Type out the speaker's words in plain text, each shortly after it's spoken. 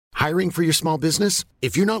Hiring for your small business?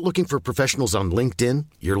 If you're not looking for professionals on LinkedIn,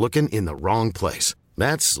 you're looking in the wrong place.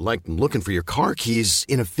 That's like looking for your car keys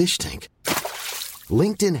in a fish tank.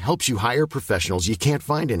 LinkedIn helps you hire professionals you can't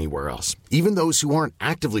find anywhere else, even those who aren't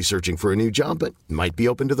actively searching for a new job but might be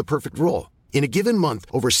open to the perfect role. In a given month,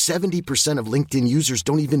 over 70% of LinkedIn users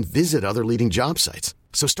don't even visit other leading job sites.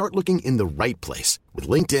 So start looking in the right place. With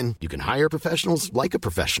LinkedIn, you can hire professionals like a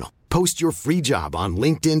professional. Post your free job on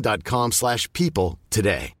linkedin.com/people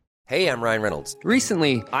today. Hey, I'm Ryan Reynolds.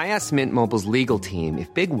 Recently, I asked Mint Mobile's legal team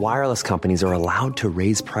if big wireless companies are allowed to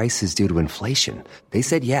raise prices due to inflation. They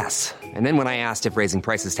said yes. And then when I asked if raising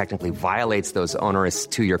prices technically violates those onerous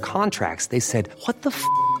two-year contracts, they said, "What the f***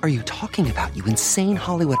 are you talking about, you insane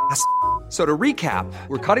Hollywood ass?" So to recap,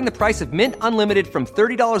 we're cutting the price of Mint Unlimited from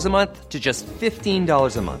 $30 a month to just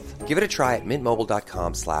 $15 a month. Give it a try at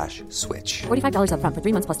mintmobile.com/switch. $45 up front for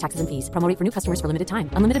 3 months plus taxes and fees. Promo rate for new customers for limited time.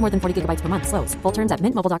 Unlimited more than 40 gigabytes per month. Slows full terms at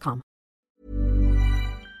mintmobile.com.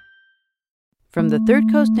 From the Third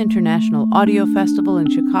Coast International Audio Festival in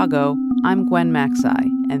Chicago, I'm Gwen Macsai,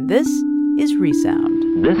 and this is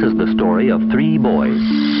Resound. This is the story of three boys.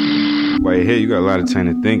 Right here, you got a lot of time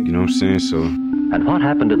to think, you know what I'm saying? So, and what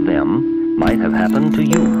happened to them might have happened to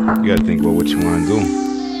you. You gotta think about what you wanna do.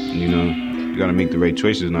 You know, you gotta make the right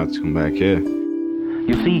choices not to come back here.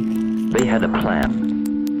 You see, they had a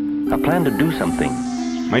plan. A plan to do something.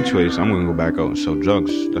 My choice, I'm gonna go back out and sell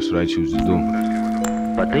drugs. That's what I choose to do.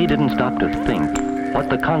 But they didn't stop to think what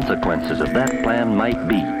the consequences of that plan might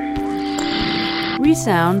be.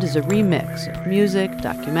 Resound is a remix of music,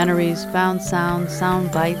 documentaries, found sound,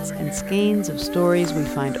 sound bites, and skeins of stories we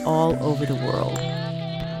find all over the world.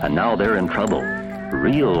 And now they're in trouble.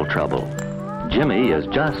 Real trouble. Jimmy is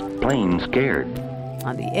just plain scared.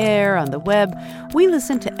 On the air, on the web, we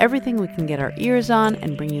listen to everything we can get our ears on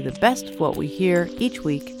and bring you the best of what we hear each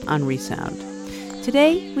week on Resound.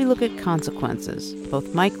 Today, we look at consequences,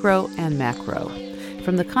 both micro and macro.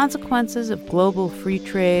 From the consequences of global free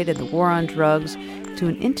trade and the war on drugs to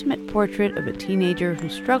an intimate portrait of a teenager who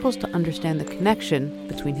struggles to understand the connection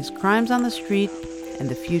between his crimes on the street and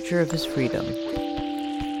the future of his freedom.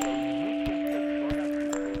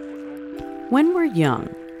 When we're young,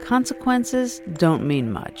 consequences don't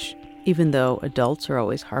mean much, even though adults are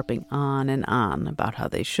always harping on and on about how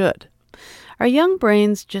they should. Our young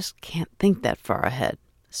brains just can't think that far ahead,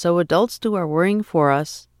 so adults do our worrying for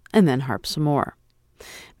us and then harp some more.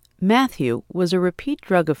 Matthew was a repeat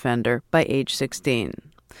drug offender by age 16.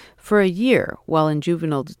 For a year, while in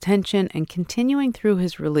juvenile detention and continuing through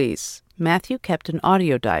his release, Matthew kept an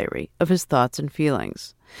audio diary of his thoughts and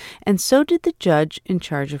feelings, and so did the judge in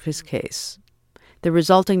charge of his case. The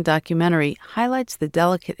resulting documentary highlights the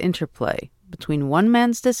delicate interplay between one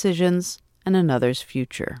man's decisions and another's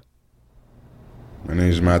future. My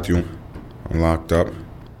name is Matthew. I'm locked up.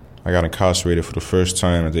 I got incarcerated for the first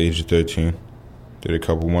time at the age of 13. Did a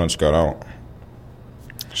couple months, got out.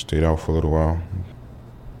 Stayed out for a little while.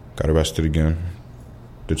 Got arrested again.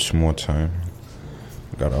 Did some more time.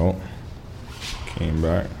 Got out. Came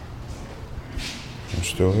back. I'm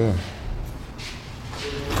still here.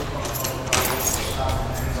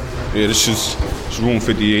 Yeah, this is room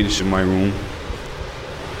 58. This is my room.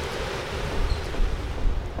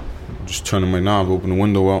 Just turning my knob, open the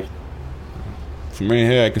window up. From right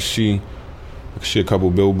here, I can see a couple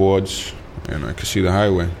billboards, and I can see the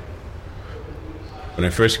highway. When I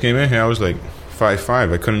first came in here, I was like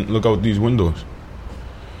 5'5". I couldn't look out these windows.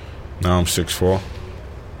 Now I'm 6'4".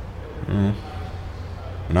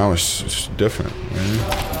 Now it's different, man.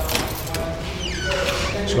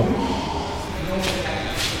 Let's go.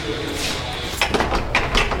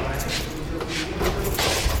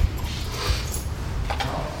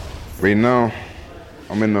 Right now,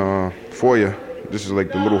 I'm in the foyer. This is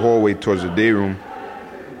like the little hallway towards the day room.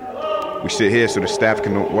 We sit here so the staff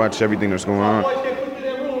can watch everything that's going on.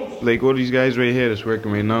 Like all these guys right here that's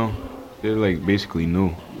working right now, they're like basically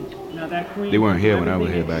new. They weren't here when I was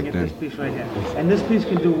here back then. This piece right here. And this piece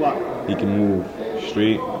can do what? He can move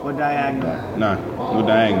straight. Or diagonal? Nah, no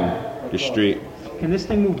diagonal. Just straight. Can this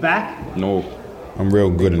thing move back? No. I'm real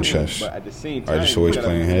good in chess. I just always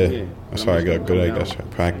playing here. That's how I got good, I guess. I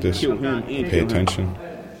practice, pay attention.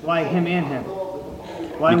 Why him and him?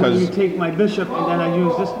 Why would you take my bishop and then I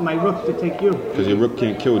use my rook to take you? Because your rook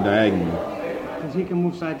can't kill diagonally. Because he can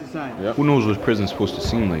move side to side. Yep. Who knows what prison's supposed to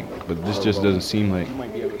seem like, but this just doesn't seem like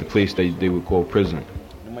the place that they would call prison.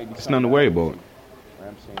 It's nothing to worry about.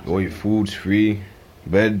 All your food's free,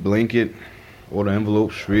 bed, blanket, all the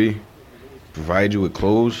envelopes free, provide you with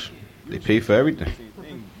clothes. They pay for everything.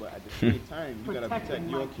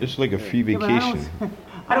 It's like a free vacation.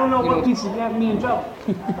 I don't know what pieces got me in trouble.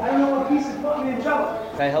 I don't know what pieces put me in trouble.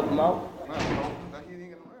 Can I help him out?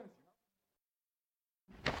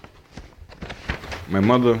 My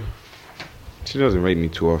mother, she doesn't rate me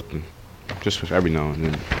too often, just every now and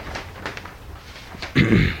then.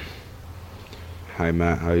 Hi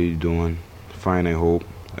Matt, how you doing? Fine, I hope.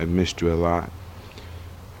 I missed you a lot.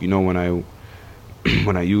 You know, when I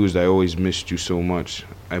used, I always missed you so much.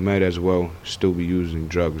 I might as well still be using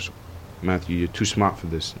drugs. Matthew, you're too smart for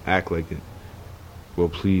this. Act like it. Well,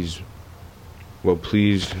 please. I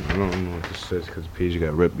don't know what this says because the page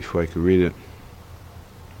got ripped before I could read it.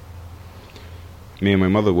 Me and my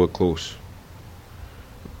mother were close.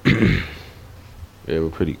 Yeah,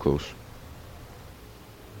 we're pretty close.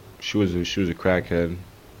 She was a crackhead.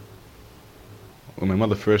 When my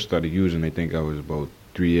mother first started using, I think I was about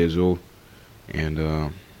 3 years old. And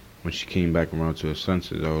when she came back around to her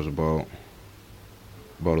senses, I was about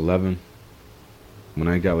 11. When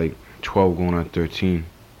I got like 12 going on 13,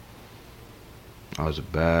 I was a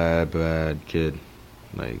bad kid.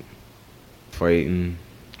 Like, fighting,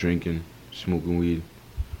 drinking, smoking weed,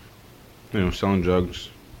 selling drugs,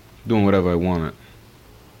 doing whatever I wanted.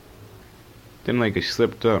 Then like I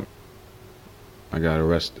slipped up. I got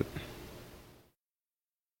arrested.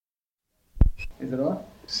 Is it off?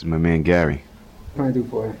 This is my man Gary. What can I do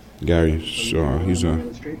for you? Gary, he's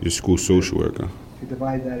a school social worker. You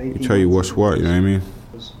divide that 18. He tell you what's what, you know what I mean?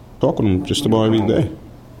 Talk to him just about every day.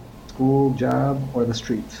 School, job, or the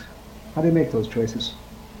streets? How do you make those choices?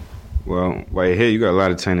 Well, while you're here, you got a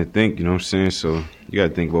lot of time to think, you know what I'm saying? So you got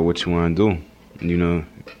to think about what you want to do. And, you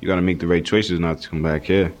got to make the right choices not to come back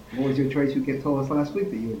here. What was your choice you told us last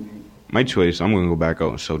week that you had made? My choice, I'm going to go back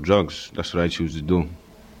out and sell drugs. That's what I choose to do.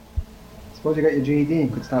 Suppose you got your GED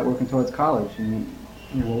and could start working towards college. And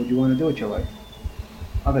what would you want to do with your life?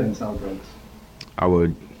 Other than sell drugs? I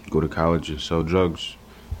would go to college and sell drugs.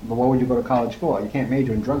 But what would you go to college for? You can't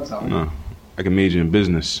major in drug selling. No, I can major in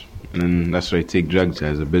business. And then that's what I take drugs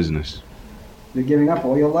as, a business. You're giving up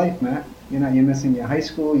all your life, Matt. You're missing your high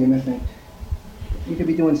school, you could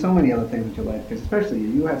be doing so many other things with your life, because especially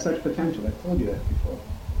you have such potential. I told you that before.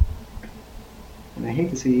 And I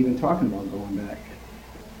hate to see you even talking about going back.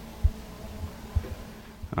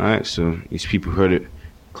 All right, so these people heard it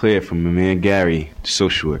clear from my man Gary, the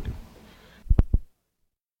social worker.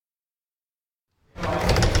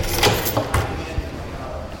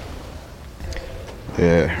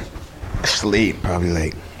 Yeah, it's late, probably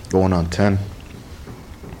like going on 10.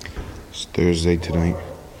 It's Thursday tonight.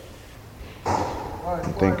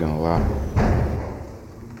 I'm thinking a lot.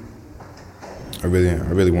 I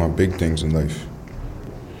really want big things in life.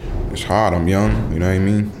 It's hard, I'm young, you know what I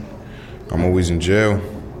mean? I'm always in jail.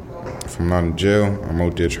 If I'm not in jail, I'm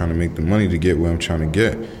out there trying to make the money to get where I'm trying to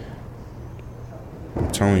get. I'm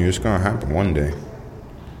telling you, it's gonna happen one day.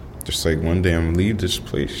 Just like one day I'm gonna leave this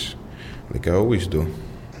place, like I always do.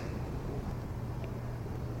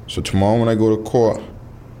 So tomorrow when I go to court,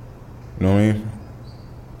 you know what I mean?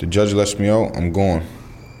 The judge lets me out, I'm going.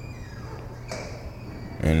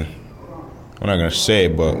 And I'm not gonna say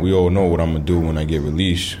it, but we all know what I'm gonna do when I get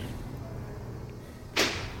released.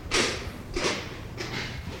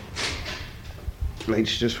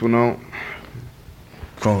 Lights just went out.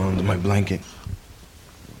 Crawling under my blanket.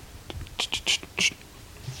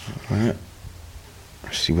 Alright.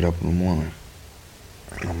 See what up in the morning.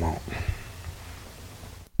 I'm out.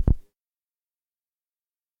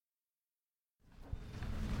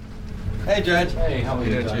 Hey, Judge. Hey, how are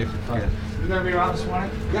you, Chief? You gonna be around this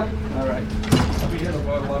morning? Yep. All right. I'll be here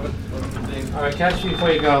about 11:15. All right, catch you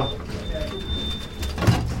before you go.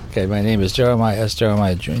 Okay, my name is Jeremiah S.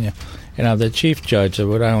 Jeremiah Jr., and I'm the Chief Judge of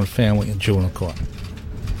Rhode Island Family and Juvenile Court.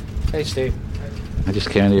 Hey, Steve. I just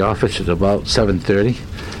came in the office. It's about 7:30,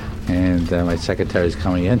 and my secretary's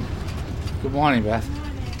coming in. Good morning, Beth.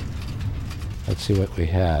 Let's see what we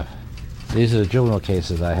have. These are the juvenile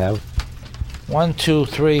cases I have. 1, 2,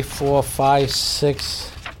 3, 4, 5,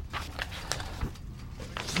 6.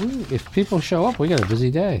 Ooh, if people show up, we got a busy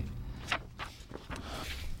day.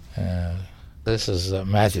 This is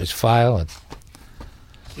Matthew's file.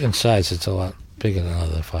 In size, it's a lot bigger than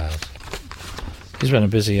other files. He's been a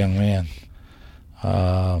busy young man.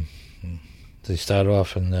 They started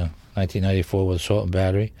off in 1994 with assault and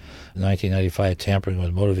battery. In 1995, tampering with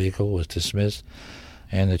a motor vehicle was dismissed,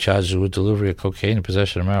 and the charges with delivery of cocaine and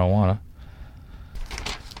possession of marijuana.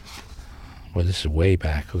 Well, this is way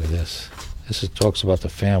back. Look at this. This talks about the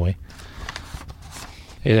family.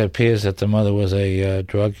 It appears that the mother was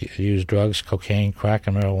used drugs, cocaine, crack,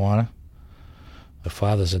 and marijuana. The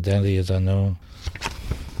father's identity is unknown.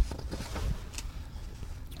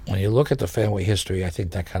 When you look at the family history, I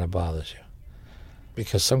think that kind of bothers you.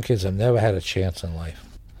 because some kids have never had a chance in life.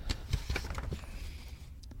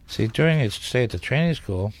 See, during his stay at the training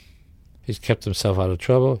school, he's kept himself out of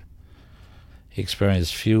trouble. He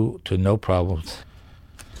experienced few to no problems.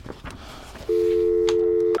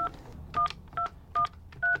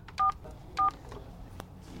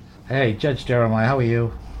 Hey, Judge Jeremiah, how are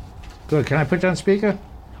you? Good. Can I put you on speaker?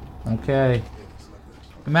 Okay.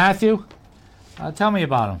 Matthew, tell me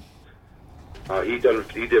about him. He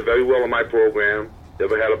did very well in my program.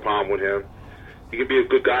 Never had a problem with him. He can be a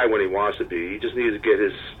good guy when he wants to be. He just needs to get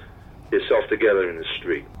himself together in the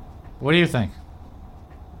street. What do you think?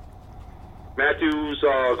 Matthew's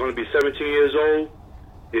going to be 17 years old.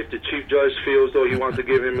 If the chief judge feels though he wants to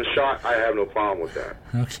give him a shot, I have no problem with that.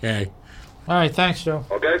 Okay. All right, thanks, Joe.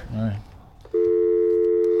 Okay? All right.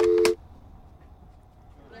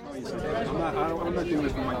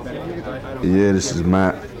 Yeah, this is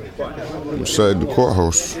Matt. I'm inside the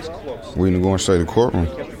courthouse. Waiting to go inside the courtroom.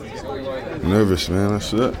 Nervous, man,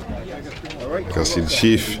 that's it. Gotta see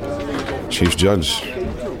the chief judge.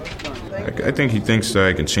 I think he thinks that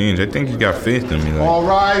I can change. I think he got faith in me. All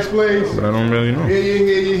rise, please. But I don't really know.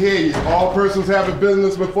 Hear ye. All persons having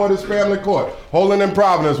business before this family court, holding in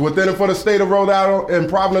Providence, within and for the state of Rhode Island and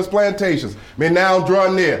Providence plantations, may now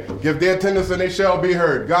draw near, give their attendance and they shall be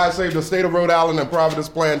heard. God save the state of Rhode Island and Providence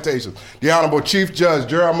plantations. The Honorable Chief Judge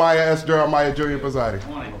Jeremiah S. Jeremiah Jr. presiding.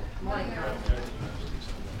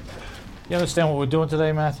 You understand what we're doing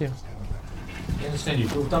today, Matthew? You understand you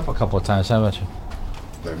goofed up a couple of times, haven't you?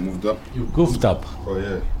 I moved up? You goofed up. Oh,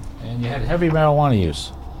 yeah. And you had heavy marijuana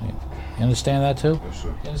use. You understand that, too? Yes, sir.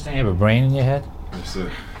 You understand you have a brain in your head? Yes,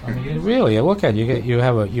 sir. I mean, really, look at you.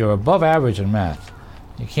 You're above average in math.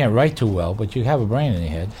 You can't write too well, but you have a brain in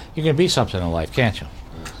your head. You can be something in life, can't you?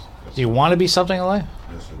 Yes. Do you want to be something in life?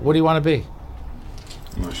 Yes, sir. What do you want to be?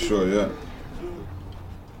 I'm not sure yet.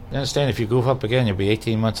 You understand if you goof up again, you'll be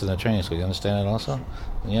 18 months in the training school. You understand that also?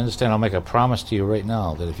 And you understand I'll make a promise to you right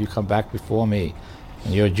now that if you come back before me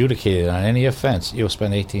and you're adjudicated on any offense, you'll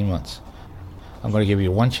spend 18 months. I'm going to give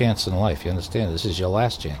you one chance in life. You understand? This is your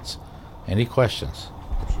last chance. Any questions?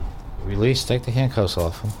 Release, take the handcuffs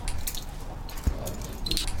off him.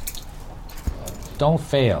 Don't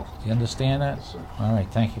fail. You understand that? Yes, all right,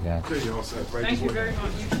 thank you, guys. Okay, y'all set. Thank you very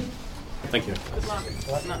much. Thank you.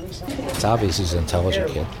 It's obvious he's an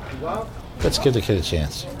intelligent kid. Let's give the kid a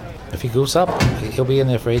chance. If he goofs up, he'll be in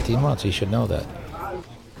there for 18 months. He should know that.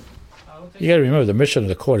 You got to remember, the mission of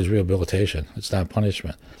the court is rehabilitation. It's not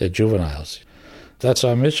punishment. They're juveniles. That's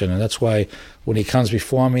our mission, and that's why when he comes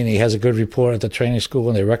before me and he has a good report at the training school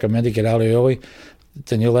and they recommend he get out early,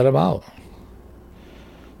 then you let him out.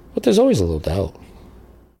 But there's always a little doubt.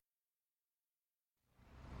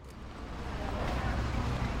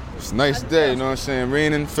 It's a nice day, you know what I'm saying?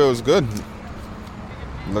 Raining feels good.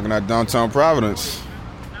 Looking at downtown Providence.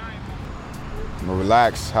 I'm gonna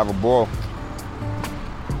relax, have a ball.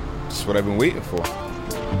 That's what I've been waiting for.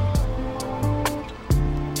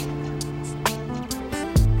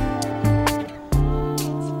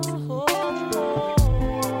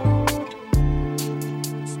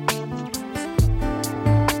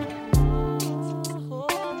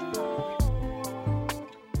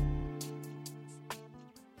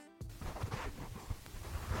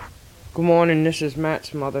 Good morning, this is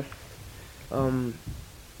Matt's mother.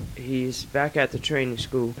 He's back at the training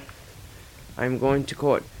school. I'm going to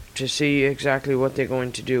court to see exactly what they're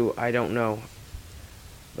going to do. I don't know.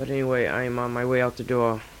 But anyway, I'm on my way out the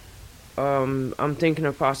door. I'm thinking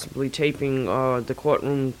of possibly taping the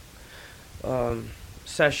courtroom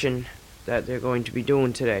session that they're going to be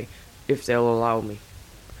doing today, if they'll allow me.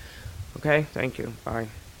 Okay, thank you. Bye.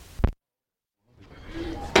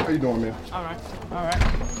 How you doing, man? All right.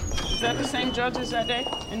 Is that the same judge as that day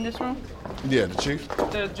in this room? Yeah, the chief.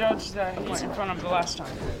 The judge that he went in front of the last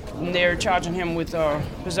time. And they're charging him with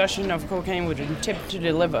possession of cocaine with intent to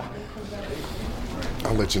deliver.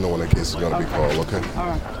 I'll let you know when that case is going to be called, okay? All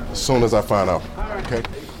right. As soon as I find out, okay?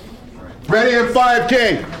 Ready in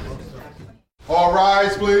 5K. All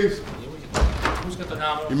rise, please. Who's got the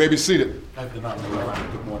nominal? You may be seated. I have the nominal.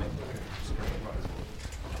 Good morning.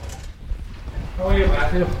 How are you,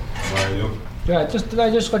 Matthew? How are you? Yeah, did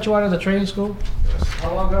I just let you out of the training school? Yes.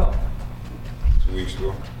 How long ago? 2 weeks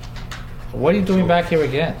ago. What are you doing back here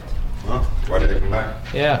again? Huh? Why did I come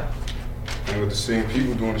back? Yeah. I'm with the same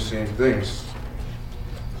people doing the same things.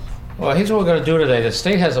 Well, here's what we're going to do today. The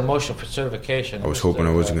state has a motion for certification. I was hoping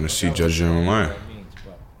I wasn't going to see Judge Jeremiah.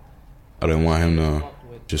 I didn't want him to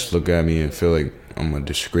just look at me and feel like I'm a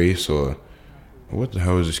disgrace or what the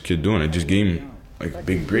hell is this kid doing? I just gave him like a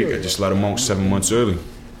big break. I just let him out 7 months early.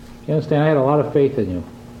 You understand, I had a lot of faith in you.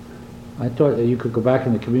 I thought that you could go back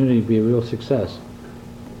in the community and be a real success.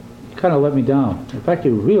 kind of let me down. In fact,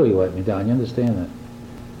 you really let me down. You understand that?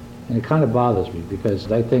 And it kind of bothers me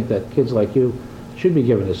because I think that kids like you should be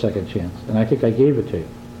given a second chance, and I think I gave it to you.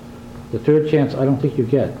 The third chance, I don't think you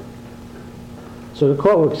get. So the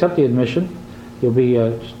court will accept the admission. You'll be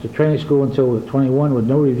to training school until 21 with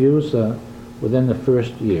no reviews within the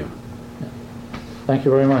first year. Thank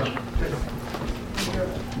you very much.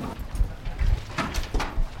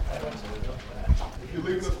 If you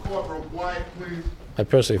leave this courtroom quiet, please. I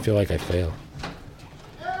personally feel like I failed.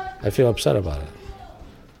 I feel upset about it.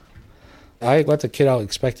 I let the kid out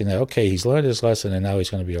expecting that, okay, he's learned his lesson and now he's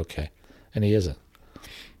going to be okay. And he isn't.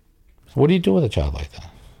 What do you do with a child like that?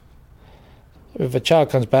 If a child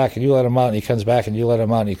comes back and you let him out and he comes back and you let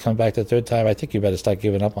him out and he comes back the third time, I think you better start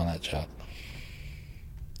giving up on that child.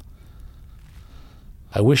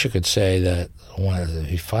 I wish I could say that when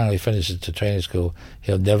he finally finishes the training school,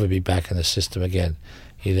 he'll never be back in the system again,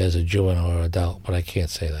 either as a juvenile or an adult, but I can't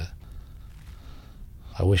say that.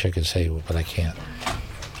 I wish I could say it, but I can't.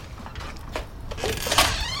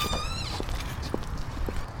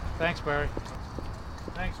 Thanks, Barry.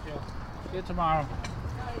 Thanks, Jill. See you tomorrow.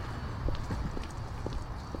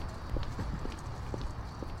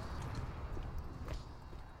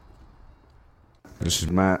 This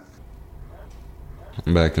is Matt.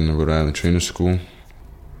 I'm back in the Rhode Island Training School.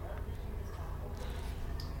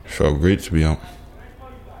 Felt great to be out.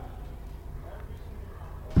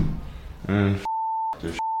 Man,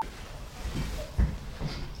 this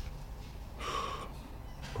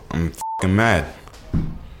I'm f***ing mad.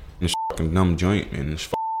 This f***ing dumb joint, man. This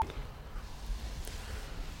f***ing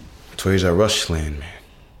Toys R Us land, man.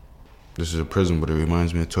 This is a prison, but it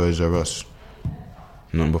reminds me of Toys R Us.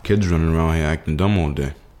 Nothing but kids running around here acting dumb all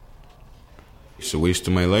day. It's a waste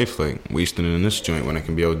of my life, like wasting it in this joint when I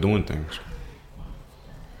can be out doing things.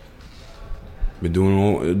 It's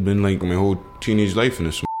been like my whole teenage life in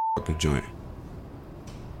this fucking joint.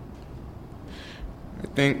 I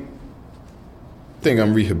think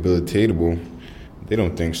I'm rehabilitatable. They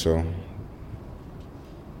don't think so.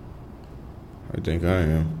 I think I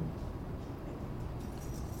am.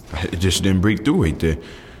 It just didn't break through right there.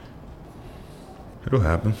 It'll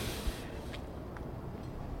happen.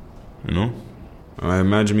 You know? I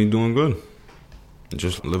imagine me doing good.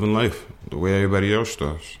 Just living life the way everybody else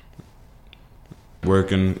does.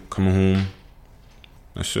 Working, coming home.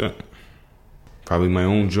 That's it. Probably my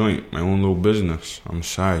own joint, my own little business on the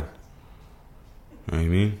side. You know what I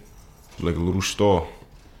mean? Like a little store.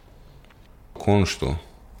 Corner store.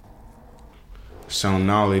 Selling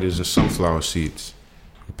Annihilators and sunflower seeds.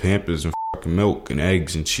 And Pampers and fucking milk and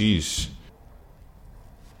eggs and cheese.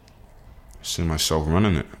 I see myself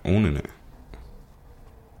running it, owning it.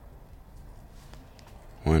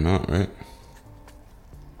 Why not, right?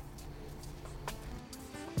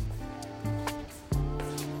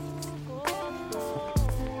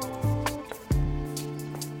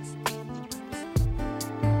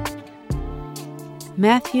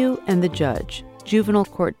 Matthew and the Judge, Juvenile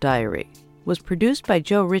Court Diary, was produced by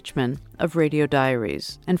Joe Richman of Radio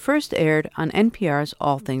Diaries and first aired on NPR's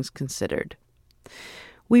All Things Considered.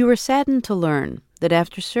 We were saddened to learn that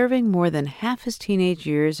after serving more than half his teenage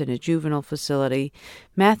years in a juvenile facility,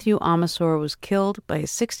 Matthew Amasor was killed by a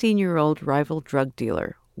 16-year-old rival drug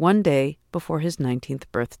dealer one day before his 19th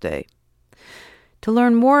birthday. To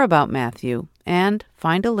learn more about Matthew and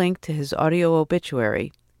find a link to his audio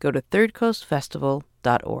obituary, go to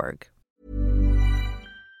thirdcoastfestival.org.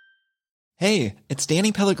 Hey, it's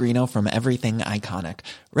Danny Pellegrino from Everything Iconic.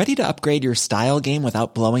 Ready to upgrade your style game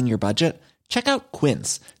without blowing your budget? Check out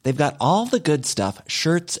Quince. They've got all the good stuff,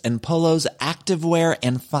 shirts and polos, activewear,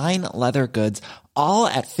 and fine leather goods, all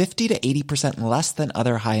at 50 to 80% less than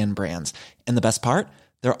other high-end brands. And the best part?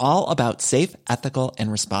 They're all about safe, ethical,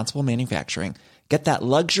 and responsible manufacturing. Get that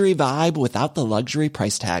luxury vibe without the luxury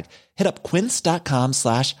price tag. Hit up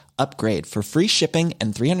quince.com/upgrade for free shipping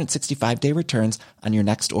and 365-day returns on your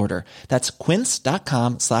next order. That's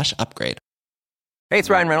quince.com/upgrade. Hey, it's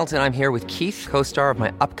Ryan Reynolds, and I'm here with Keith, co-star of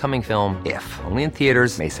my upcoming film, If, only in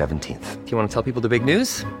theaters May 17th. Do you want to tell people the big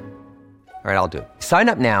news? All right, I'll do it. Sign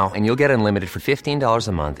up now and you'll get unlimited for $15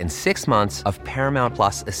 a month and 6 months of Paramount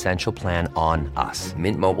Plus Essential Plan on us.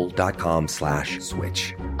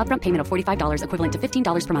 MintMobile.com/switch. Upfront payment of $45 equivalent to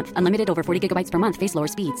 $15 per month. Unlimited over 40 gigabytes per month. Face lower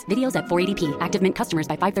speeds. Videos at 480p. Active Mint customers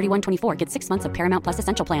by 531.24 get 6 months of Paramount Plus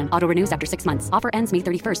Essential Plan. Auto renews after 6 months. Offer ends May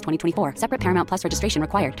 31st, 2024. Separate Paramount Plus registration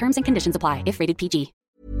required. Terms and conditions apply if rated PG.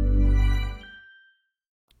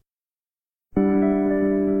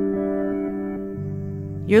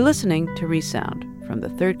 You're listening to Resound from the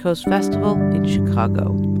Third Coast Festival in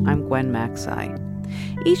Chicago. I'm Gwen Macsai.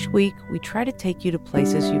 Each week, we try to take you to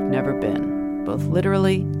places you've never been, both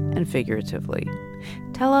literally and figuratively.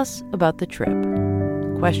 Tell us about the trip.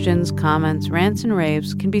 Questions, comments, rants, and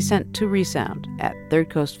raves can be sent to Resound at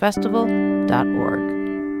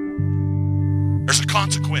thirdcoastfestival.org. There's a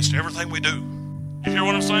consequence to everything we do. You hear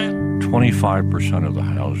what I'm saying? 25% of the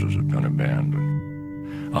houses have been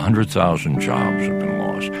abandoned. 100,000 jobs have been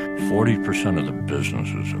lost. 40% of the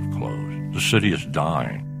businesses have closed. The city is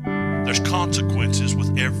dying. There's consequences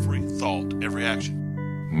with every thought, every action.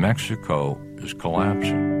 Mexico is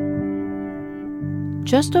collapsing.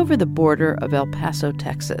 Just over the border of El Paso,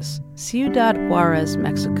 Texas, Ciudad Juarez,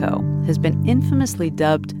 Mexico, has been infamously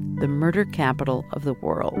dubbed the murder capital of the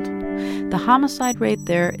world. The homicide rate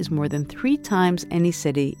there is more than 3 times any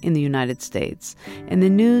city in the United States, and the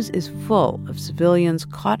news is full of civilians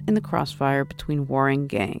caught in the crossfire between warring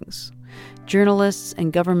gangs. Journalists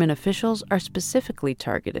and government officials are specifically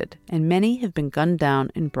targeted, and many have been gunned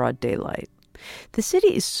down in broad daylight. The city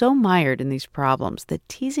is so mired in these problems that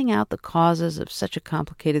teasing out the causes of such a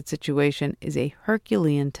complicated situation is a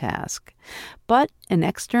Herculean task. But an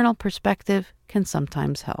external perspective can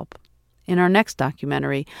sometimes help. In our next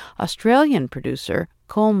documentary, Australian producer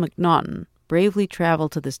Cole McNaughton bravely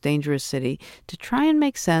traveled to this dangerous city to try and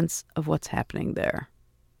make sense of what's happening there.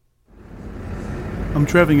 I'm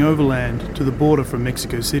travelling overland to the border from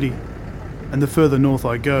Mexico City, and the further north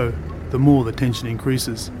I go, the more the tension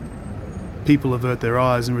increases. People avert their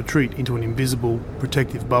eyes and retreat into an invisible,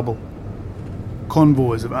 protective bubble.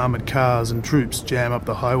 Convoys of armoured cars and troops jam up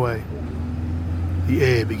the highway. The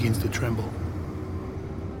air begins to tremble.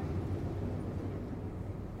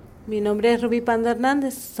 Mi nombre es Ruby Panda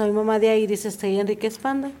Hernández. Soy mamá de Iris Estrella Enriquez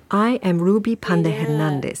Panda. I am Ruby Panda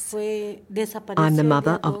Hernández. I'm the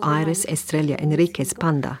mother of Iris Estrella Enriquez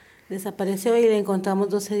Panda. Desapareció y la encontramos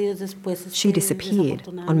 12 días después. She disappeared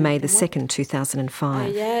on May the 2nd,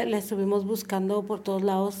 2005.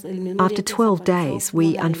 After 12 days,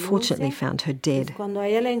 we unfortunately found her dead.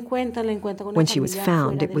 When she was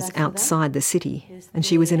found, it was outside the city, and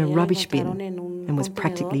she was in a rubbish bin and was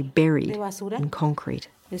practically buried in concrete.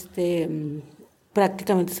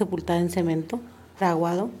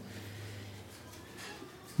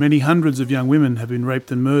 Many hundreds of young women have been raped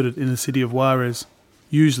and murdered in the city of Juarez,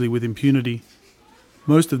 usually with impunity.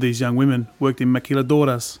 Most of these young women worked in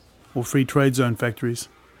maquiladoras, or free trade zone factories.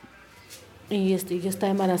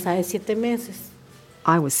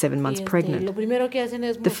 I was 7 months pregnant.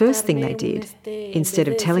 The first thing they did, instead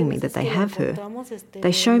of telling me that they have her,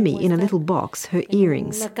 they show me in a little box her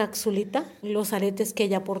earrings. And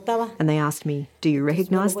they asked me, "Do you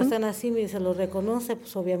recognize them?"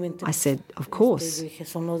 I said, "Of course."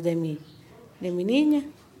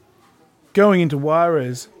 Going into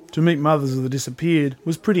Juarez to meet mothers of the disappeared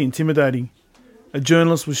was pretty intimidating. A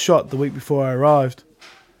journalist was shot the week before I arrived.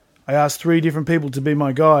 I asked 3 different people to be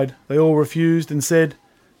my guide. They all refused and said,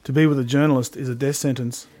 to be with a journalist is a death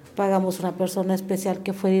sentence. Pagamos una persona especial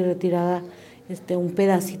que fue y retirara un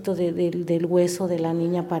pedacito del hueso de la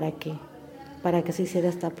niña para que se hiciera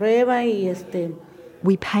esta prueba y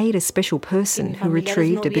We paid a special person who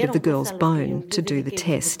retrieved a bit of the girl's bone to do the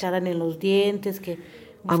test. I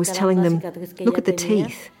was telling them, look at the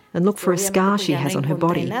teeth and look for a scar she has on her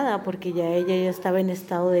body. Of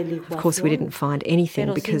course, we didn't find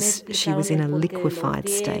anything because she was in a liquefied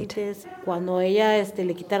state.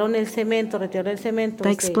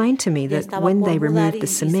 They explained to me that when they removed the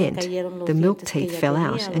cement, the milk teeth fell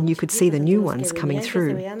out and you could see the new ones coming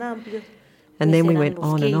through. And then we went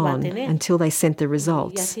on and on until they sent the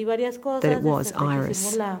results that it was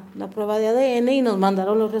Iris.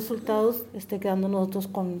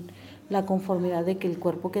 La conformidad de que el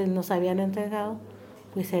cuerpo que nos habían entregado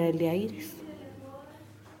pues era el de Iris.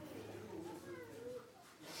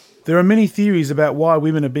 There are many theories about why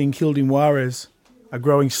women are being killed in Juarez. A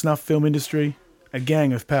growing snuff film industry, a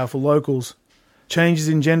gang of powerful locals, changes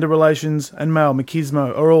in gender relations and male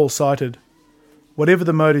machismo are all cited. Whatever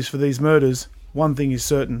the motives for these murders, one thing is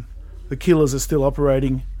certain: the killers are still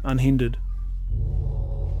operating unhindered.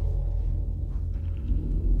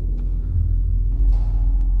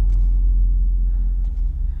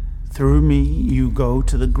 Through me you go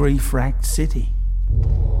to the grief-racked city.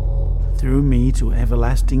 Through me to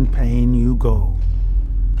everlasting pain you go.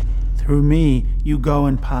 Through me you go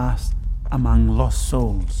and pass among lost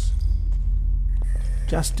souls.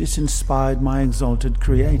 Justice inspired my exalted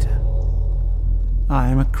Creator. I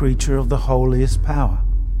am a creature of the holiest power,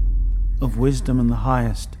 of wisdom and the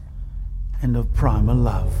highest, and of primal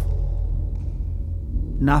love.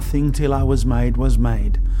 Nothing till I was made,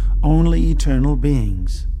 only eternal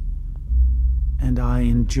beings. And I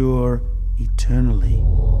endure eternally.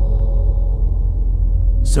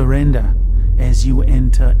 Surrender as you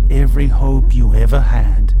enter every hope you ever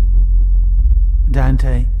had.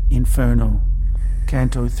 Dante Inferno,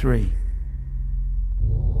 Canto 3.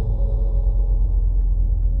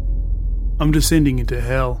 I'm descending into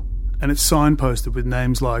hell, and it's signposted with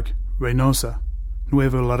names like Reynosa,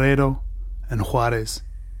 Nuevo Laredo, and Juarez,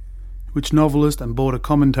 which novelist and border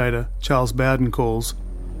commentator Charles Bowden calls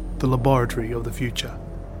the laboratory of the future.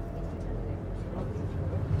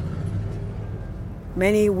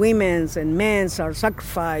 Many women and men are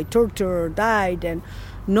sacrificed, tortured, died, and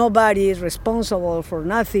nobody is responsible for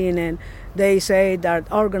nothing. And they say that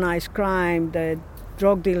organized crime, the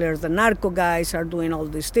drug dealers, the narco guys are doing all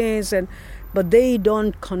these things, but they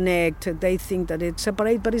don't connect. They think that it's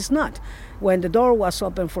separate, but it's not. When the door was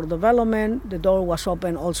open for development, the door was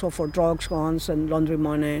open also for drugs, guns, and laundry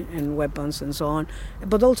money, and weapons, and so on,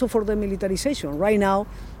 but also for the militarization. Right now,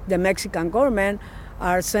 the Mexican government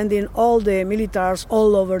are sending all the militaries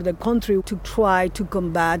all over the country to try to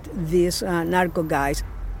combat these narco guys.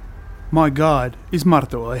 My guide is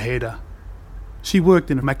Marta Ojeda. She worked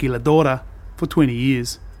in a maquiladora for 20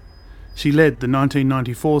 years. She led the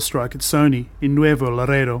 1994 strike at Sony in Nuevo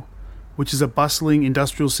Laredo, which is a bustling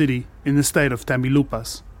industrial city in the state of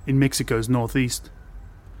Tamaulipas, in Mexico's northeast.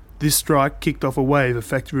 This strike kicked off a wave of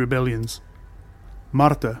factory rebellions.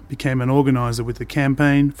 Marta became an organizer with the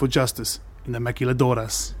Campaign for Justice in the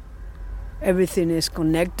maquiladoras. Everything is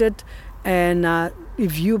connected, and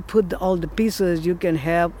if you put all the pieces, you can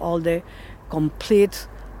have all the complete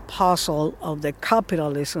puzzle of the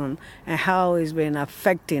capitalism and how it's been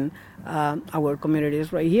affecting our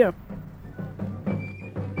communities right here.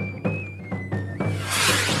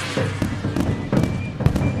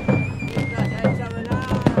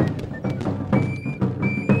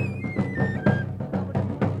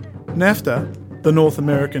 NAFTA, the North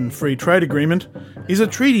American Free Trade Agreement, is a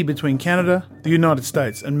treaty between Canada, the United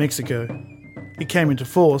States and Mexico. It came into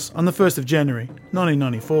force on the 1st of January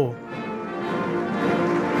 1994.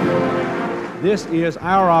 This is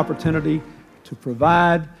our opportunity to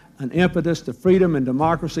provide an impetus to freedom and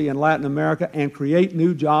democracy in Latin America and create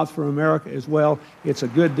new jobs for America as well. It's a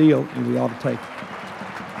good deal, and we ought to take it.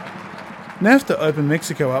 NAFTA opened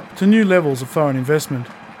Mexico up to new levels of foreign investment.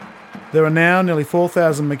 There are now nearly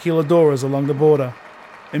 4,000 maquiladoras along the border,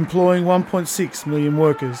 employing 1.6 million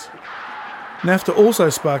workers. NAFTA also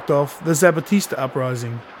sparked off the Zapatista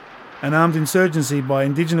uprising, an armed insurgency by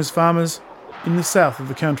indigenous farmers in the south of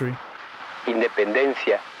the country.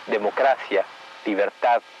 Independencia, democracia,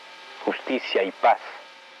 libertad, justicia y paz.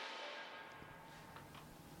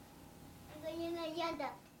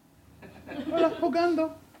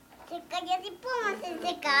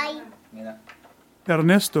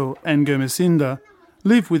 Ernesto and Gomesinda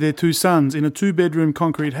live with their two sons in a 2-bedroom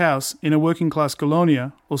concrete house in a working-class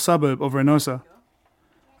colonia or suburb of Reynosa.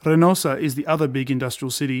 Reynosa is the other big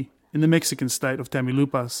industrial city in the Mexican state of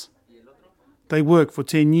Tamaulipas. They worked for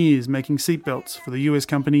 10 years making seatbelts for the US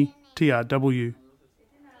company TRW.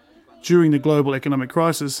 During the global economic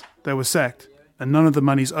crisis, they were sacked, and none of the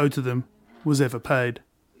monies owed to them was ever paid.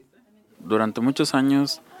 Durante muchos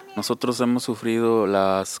años, nosotros hemos sufrido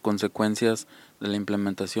las consecuencias de la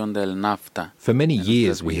implementación del NAFTA. For many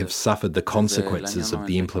years, we have suffered the consequences of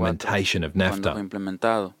the implementation of NAFTA.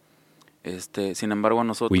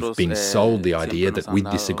 We've been sold the idea that with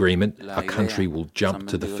this agreement, our country will jump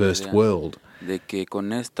to the first world. De que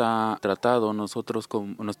con este tratado nosotros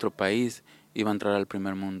con nuestro país iba a entrar al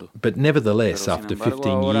primer mundo. But nevertheless, after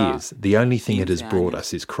 15 years, the only thing it has brought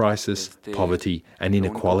us is crisis, poverty and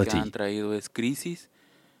inequality.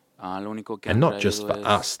 And not just for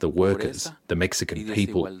us, the workers, the Mexican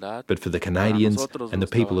people, but for the Canadians and the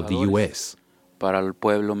people of the US. Para el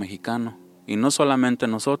pueblo mexicano. Y no solamente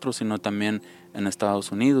nosotros, sino también en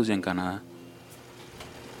Estados Unidos y en Canadá.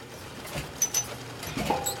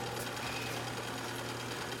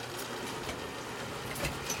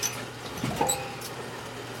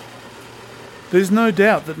 There's no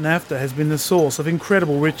doubt that NAFTA has been the source of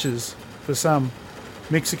incredible riches for some.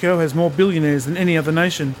 Mexico has more billionaires than any other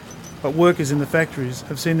nation, but workers in the factories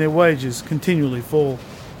have seen their wages continually fall.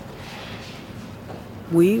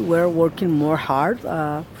 We were working more hard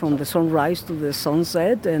from the sunrise to the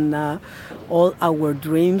sunset, and all our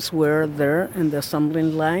dreams were there in the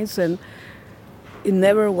assembling lines, and it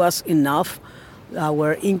never was enough.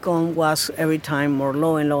 Our income was every time more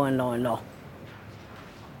low and low and low and low.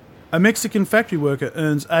 A Mexican factory worker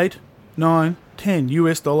earns $8, $9,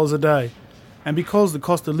 $10 a day, and because the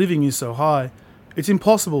cost of living is so high, it's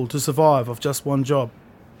impossible to survive off just one job,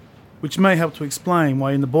 which may help to explain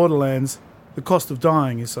why in the borderlands the cost of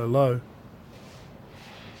dying is so low.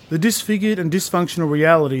 The disfigured and dysfunctional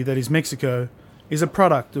reality that is Mexico is a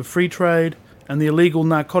product of free trade and the illegal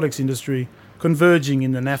narcotics industry converging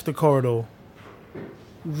in the NAFTA corridor.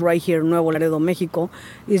 right here in Nuevo Laredo, Mexico,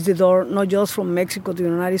 is the door not just from Mexico to the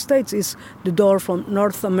United States, it's the door from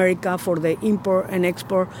North America for the import and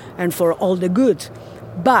export and for all the goods.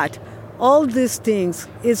 But all these things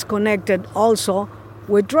is connected also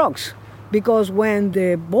with drugs, because when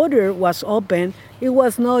the border was open, it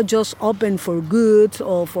was not just open for goods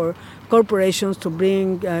or for corporations to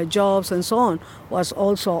bring jobs and so on. It was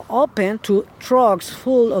also open to trucks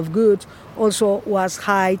full of goods, also was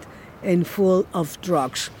hide and full of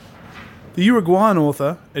drugs. The Uruguayan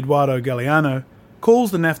author, Eduardo Galeano,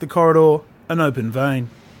 calls the NAFTA corridor an open vein.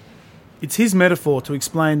 It's his metaphor to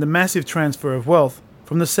explain the massive transfer of wealth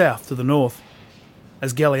from the south to the north.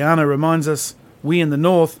 As Galeano reminds us, we in the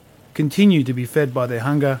north continue to be fed by their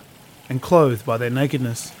hunger and clothed by their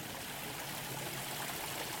nakedness.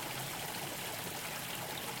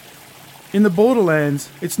 In the borderlands,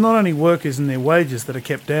 it's not only workers and their wages that are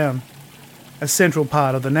kept down. A central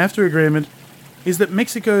part of the NAFTA agreement is that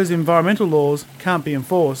Mexico's environmental laws can't be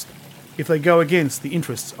enforced if they go against the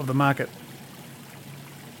interests of the market.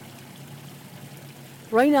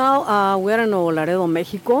 Right now, we are in Nuevo Laredo,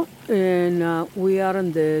 Mexico, and we are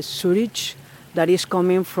in the sewage that is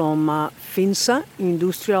coming from FINSA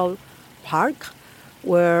Industrial Park,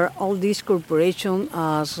 where all these corporations,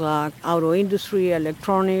 as auto industry,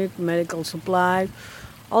 electronic, medical supply,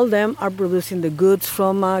 all them are producing the goods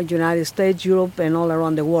from United States, Europe, and all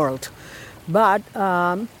around the world. But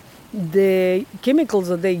the chemicals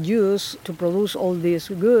that they use to produce all these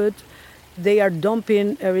goods, they are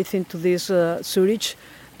dumping everything to this sewage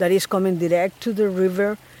that is coming direct to the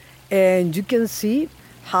river, and you can see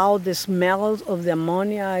how the smell of the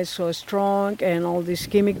ammonia is so strong and all these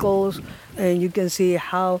chemicals, and you can see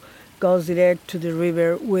how it goes direct to the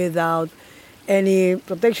river without any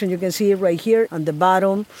protection. You can see it right here on the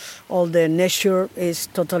bottom. All the nature is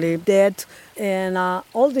totally dead, and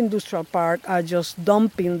all the industrial park are just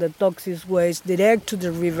dumping the toxic waste direct to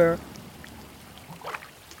the river.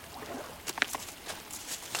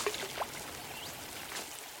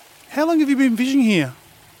 How long have you been fishing here?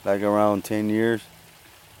 Like around 10 years.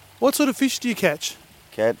 What sort of fish do you catch?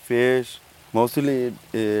 Catfish. Mostly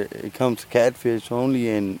it comes catfish only,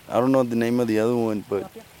 and I don't know the name of the other one, but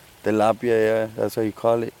tilapia, yeah, that's how you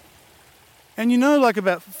call it. And you know, like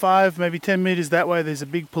about 5, maybe 10 meters that way, there's a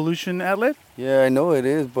big pollution outlet? Yeah, I know it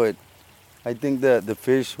is, but I think that the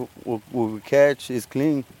fish we catch is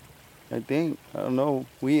clean. I think. I don't know.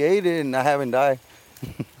 We ate it and I haven't died.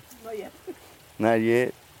 Not yet. Not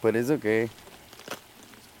yet, but it's okay.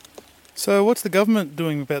 So what's the government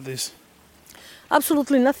doing about this?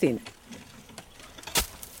 Absolutely nothing.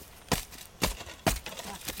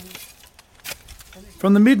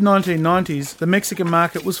 From the mid-1990s, the Mexican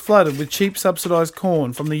market was flooded with cheap subsidised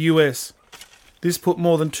corn from the US. This put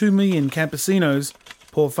more than 2 million campesinos,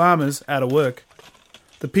 poor farmers, out of work.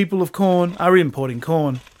 The people of corn are importing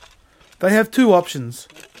corn. They have 2 options: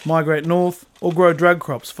 migrate north or grow drug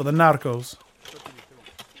crops for the narcos.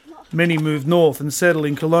 Many move north and settle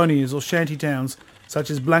in colonias or shantytowns such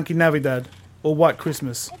as Blanca Navidad or White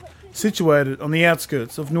Christmas, situated on the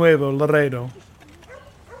outskirts of Nuevo Laredo.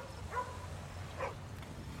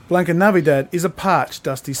 Blanca Navidad is a parched,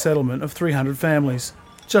 dusty settlement of 300 families,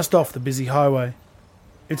 just off the busy highway.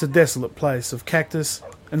 It's a desolate place of cactus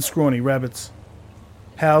and scrawny rabbits.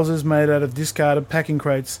 Houses made out of discarded packing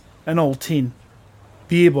crates and old tin.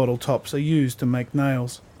 Beer bottle tops are used to make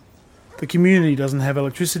nails. The community doesn't have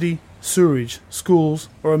electricity, sewerage, schools,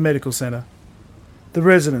 or a medical centre. The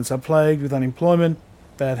residents are plagued with unemployment,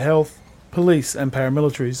 bad health, police and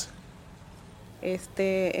paramilitaries.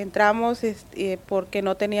 Entramos porque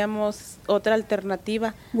no teníamos otra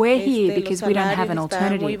alternativa. We're here because we don't have an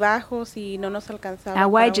alternative. Muy bajos y no nos alcanzaba Our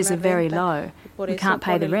wages para are una very renta. low. We can't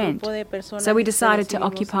pay the rent. So we decided to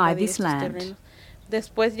occupy this land.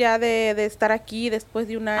 Después ya de estar aquí, después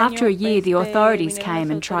de un año, After a year, the authorities vinieron came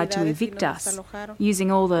las and tried to autoridades y evict nos us, desalojaron using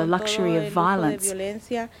all the con luxury todo of el lujo de violence.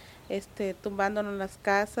 violencia, tumbándonos las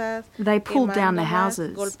casas, They pulled down the quemándolas,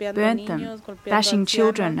 houses, golpeando burnt niños, them, golpeando bashing ancianos.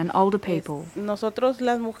 children and older people. Nosotros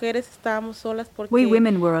las mujeres estábamos solas porque We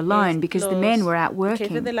women were alone because the men were out los jefes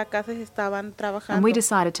working, de la casa estaban trabajando. and we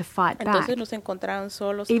decided to fight back, Entonces nos encontraron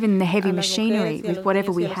solos, even the heavy a las machinery mujeres y a with los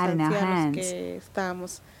whatever niños we y a los had in our ancianos hands. que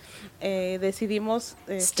estábamos. Decidimos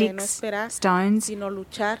no Sticks, esperar, stones, sino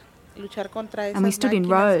luchar contra esas and we stood in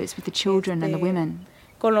máquinas, rows with the children and the women.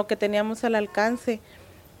 con lo que teníamos al alcance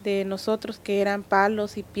de nosotros, que eran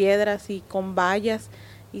palos y piedras, y con vallas.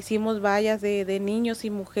 Hicimos vallas de niños y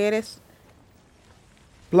mujeres.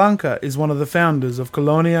 Blanca is one of the founders of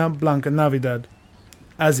Colonia Blanca Navidad,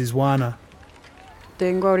 as is Juana.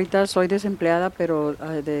 Soy desempleada, pero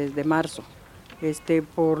desde marzo. I've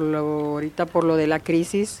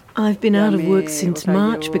been out of work since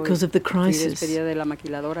March because of the crisis.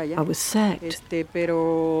 I was sacked.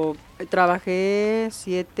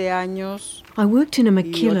 I worked in a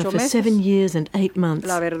maquila for 7 years and 8 months.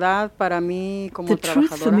 The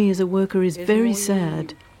truth for me as a worker is very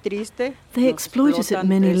sad. They exploit us at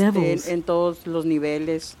many levels. The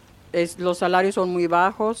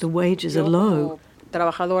wages are low.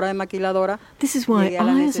 This is why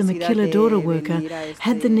I, as a maquiladora worker,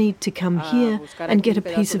 had the need to come here and get a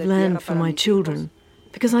piece of land for my children,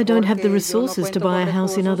 because I don't have the resources to buy a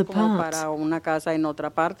house in other parts. Like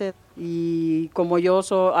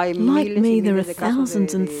me, there are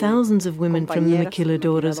thousands and thousands of women from the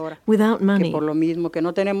maquiladoras without money. We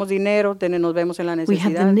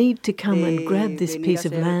have the need to come and grab this piece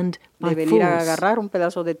of land by force.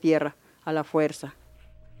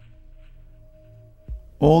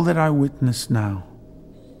 All that I witness now,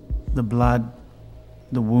 the blood,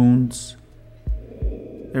 the wounds,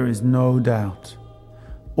 there is no doubt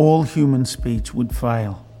all human speech would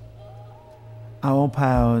fail. Our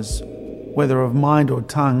powers, whether of mind or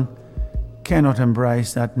tongue, cannot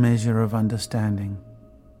embrace that measure of understanding.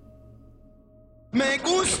 Me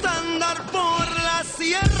gusta andar por la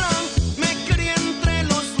sierra, me crié entre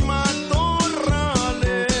los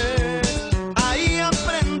matorrales. Ahí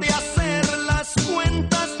aprendí a hacer las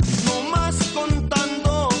cuentas, no más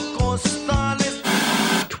contando costales.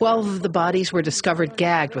 12 of the bodies were discovered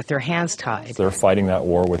gagged with their hands tied. They're fighting that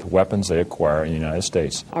war with weapons they acquire in the United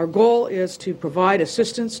States. Our goal is to provide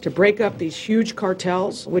assistance to break up these huge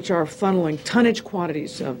cartels, which are funneling tonnage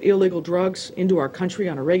quantities of illegal drugs into our country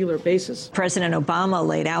on a regular basis. President Obama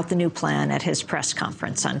laid out the new plan at his press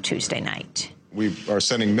conference on Tuesday night. We are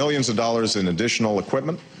sending millions of dollars in additional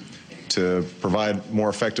equipment to provide more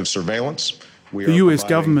effective surveillance. The US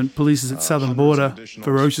government polices its southern border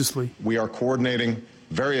ferociously. We are coordinating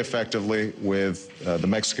very effectively with the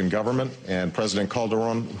Mexican government and President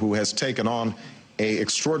Calderon, who has taken on an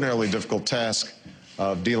extraordinarily difficult task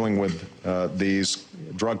of dealing with these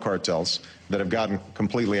drug cartels that have gotten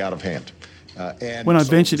completely out of hand. When I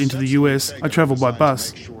ventured into the US, I travelled by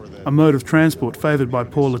bus, a mode of transport favoured by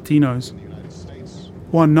poor Latinos.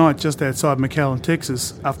 One night just outside McAllen,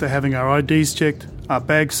 Texas, after having our IDs checked, our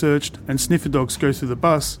bags searched and sniffer dogs go through the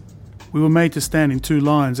bus, we were made to stand in 2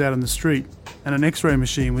 lines out on the street, and an X-ray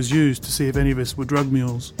machine was used to see if any of us were drug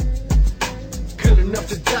mules. Good enough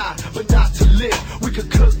to die, but not to live. We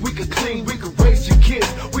could cook, we could clean, we could raise your kids,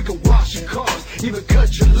 we could wash your cars, even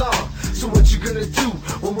cut your lawn. So what you gonna do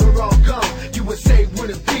when we're all gone? USA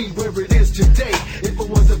wouldn't be where it is today if it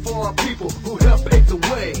wasn't for our people who helped pave the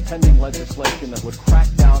way. Pending legislation that would crack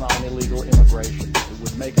down on illegal immigration. It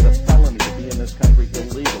would make it a felony to be in this country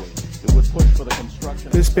illegally. It would push for the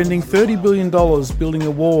construction. They're spending $30 billion building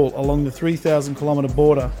a wall along the 3,000-kilometre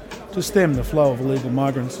border to stem the flow of illegal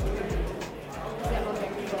migrants.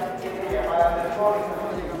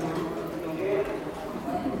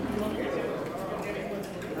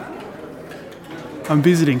 I'm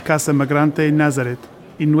visiting Casa Migrante Nazaret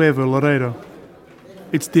in Nuevo Laredo.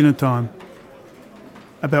 It's dinner time.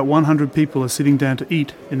 About 100 people are sitting down to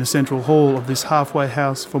eat in the central hall of this halfway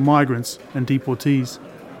house for migrants and deportees.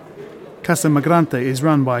 Casa Migrante is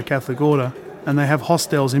run by a Catholic order, and they have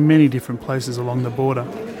hostels in many different places along the border.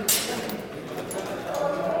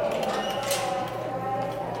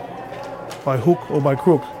 By hook or by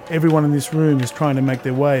crook, everyone in this room is trying to make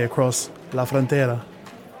their way across La Frontera.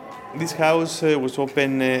 This house was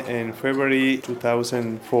opened in February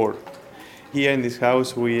 2004. Here in this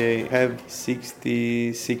house we have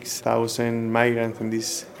 66,000 migrants in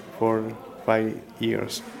this for 5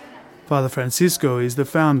 years. Father Francisco is the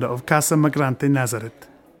founder of Casa Migrante Nazaret.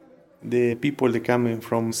 The people that come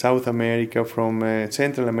from South America, from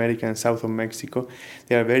Central America and South of Mexico,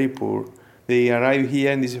 they are very poor. They arrive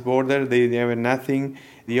here in this border, they have nothing.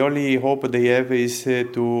 The only hope they have is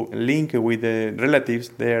to link with the relatives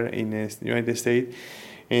there in the United States,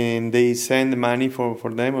 and they send money for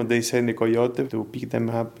them, or they send the coyote to pick them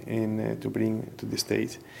up and to bring to the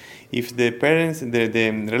States. If the parents, the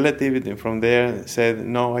relative from there said,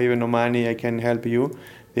 no, I have no money, I can't help you,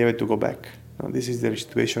 they have to go back. This is their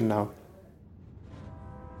situation now.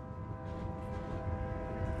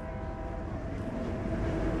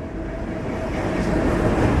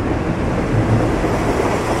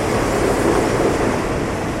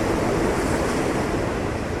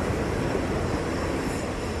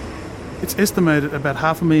 It's estimated about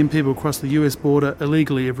 500,000 people cross the US border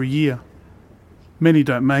illegally every year. Many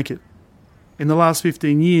don't make it. In the last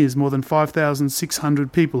 15 years, more than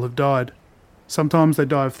 5,600 people have died. Sometimes they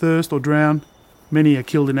die of thirst or drown. Many are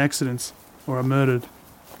killed in accidents or are murdered.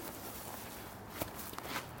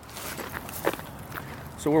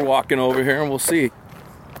 So we're walking over here and we'll see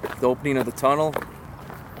the opening of the tunnel.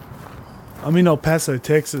 I'm in El Paso,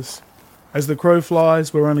 Texas. As the crow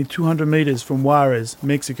flies, we're only 200 meters from Juarez,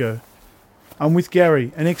 Mexico. I'm with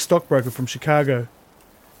Gary, an ex-stockbroker from Chicago.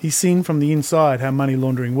 He's seen from the inside how money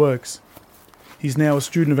laundering works. He's now a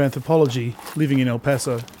student of anthropology, living in El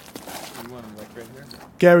Paso.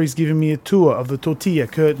 Gary's giving me a tour of the Tortilla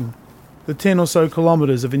Curtain, the 10 or so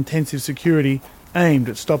kilometers of intensive security aimed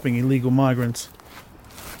at stopping illegal migrants.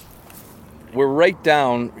 We're right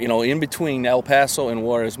down, in between El Paso and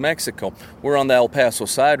Juarez, Mexico. We're on the El Paso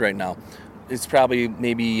side right now. It's probably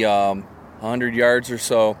maybe 100 yards or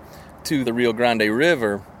so to the Rio Grande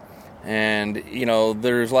River. And,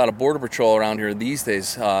 there's a lot of border patrol around here these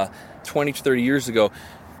days. 20 to 30 years ago,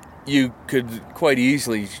 you could quite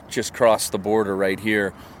easily just cross the border right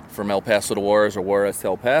here from El Paso to Juarez or Juarez to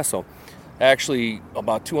El Paso. Actually,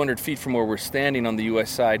 about 200 feet from where we're standing on the U.S.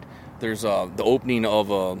 side, there's the opening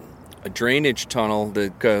of a drainage tunnel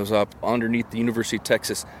that goes up underneath the University of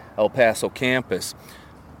Texas El Paso campus.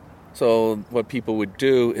 So what people would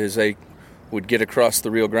do is they would get across the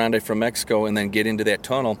Rio Grande from Mexico and then get into that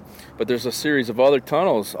tunnel. But there's a series of other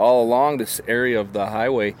tunnels all along this area of the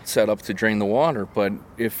highway set up to drain the water. But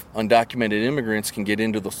if undocumented immigrants can get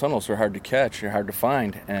into those tunnels, they're hard to catch, they're hard to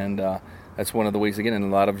find. And that's one of the ways, again, and a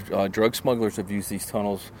lot of drug smugglers have used these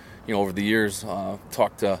tunnels over the years.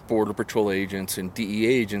 Talked to Border Patrol agents and DEA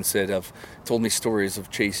agents that have told me stories of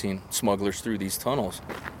chasing smugglers through these tunnels.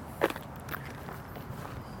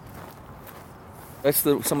 That's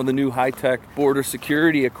some of the new high-tech border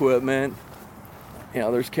security equipment.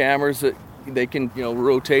 There's cameras that they can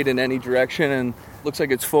rotate in any direction, and looks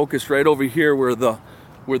like it's focused right over here where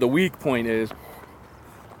the weak point is.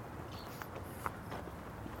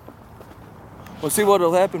 We'll see what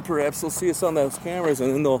will happen. Perhaps they'll see us on those cameras,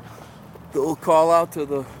 and then they'll call out to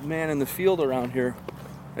the man in the field around here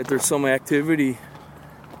that there's some activity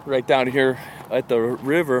right down here at the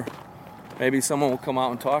river. Maybe someone will come out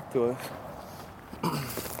and talk to us.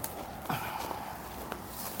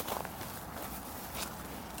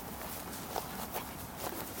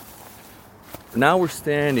 Now we're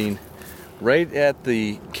standing right at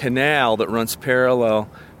the canal that runs parallel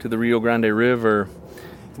to the Rio Grande River.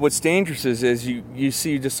 What's dangerous is you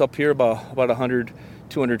see just up here about 100,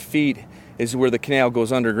 200 feet is where the canal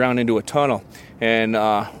goes underground into a tunnel. And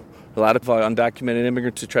a lot of undocumented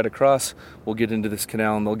immigrants who try to cross will get into this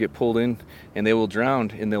canal and they'll get pulled in and they will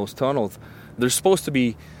drown in those tunnels. There's supposed to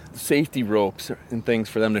be safety ropes and things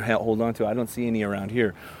for them to hold on to. I don't see any around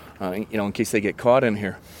here, in case they get caught in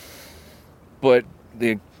here. But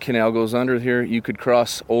the canal goes under here. You could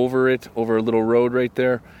cross over it, over a little road right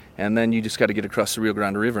there, and then you just got to get across the Rio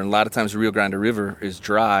Grande River. And a lot of times the Rio Grande River is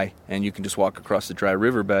dry, and you can just walk across the dry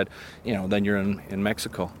riverbed. Then you're in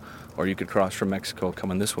Mexico. Or you could cross from Mexico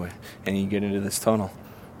coming this way, and you get into this tunnel,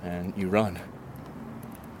 and you run.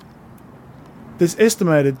 There's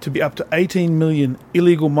estimated to be up to 18 million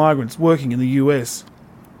illegal migrants working in the US.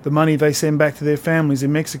 The money they send back to their families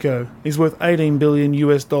in Mexico is worth $18 billion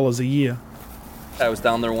a year. I was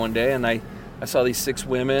down there one day and I saw these 6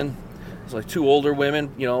 women. It was like 2 older women,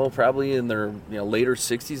 probably in their later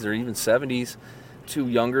 60s or even 70s, 2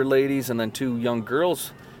 younger ladies, and then 2 young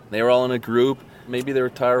girls. They were all in a group. Maybe they were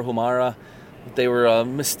Tarahumara, they were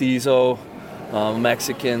mestizo,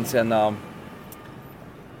 Mexicans, and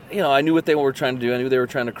I knew what they were trying to do. I knew they were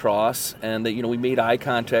trying to cross, and that we made eye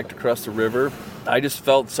contact across the river. I just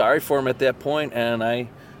felt sorry for them at that point, and I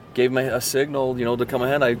gave them a signal, to come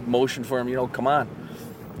ahead. I motioned for them, come on.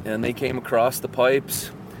 And they came across the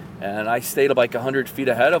pipes, and I stayed like 100 feet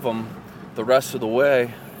ahead of them the rest of the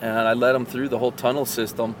way, and I led them through the whole tunnel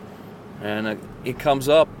system. And it comes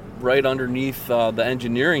up right underneath the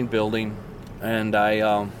engineering building, and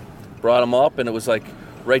I brought them up, and it was like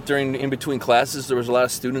right in between classes, there was a lot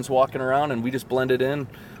of students walking around, and we just blended in.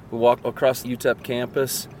 We walked across the UTEP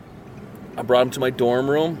campus. I brought them to my dorm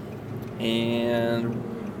room, and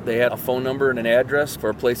they had a phone number and an address for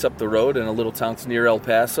a place up the road in a little town near El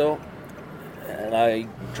Paso. And I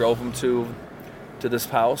drove them to this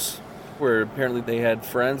house where apparently they had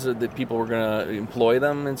friends that people were going to employ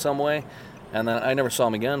them in some way. And then I never saw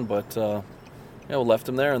them again, but left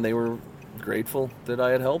them there, and they were grateful that I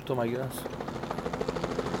had helped them, I guess.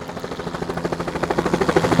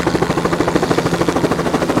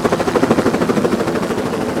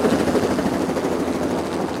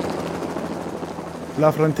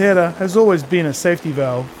 La Frontera has always been a safety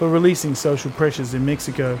valve for releasing social pressures in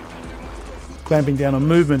Mexico. Clamping down on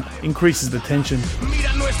movement increases the tension.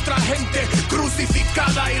 Mira nuestra gente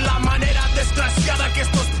crucificada y la manera desgraciada que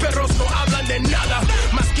estos perros no hablan de nada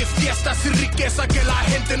más que fiestas y riqueza que la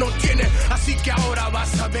gente no tiene. Así que ahora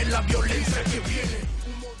vas a ver la violencia que viene.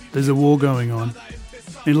 There's a war going on.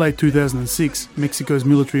 In late 2006, Mexico's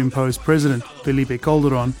military-imposed president, Felipe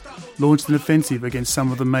Calderón, launched an offensive against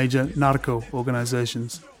some of the major narco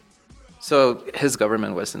organizations. So his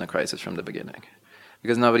government was in a crisis from the beginning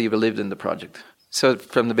because nobody believed in the project. So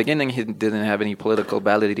from the beginning, he didn't have any political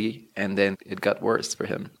validity, and then it got worse for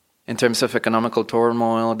him. In terms of economical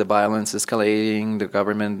turmoil, the violence escalating, the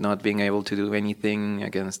government not being able to do anything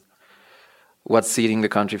against what's eating the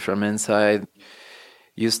country from inside,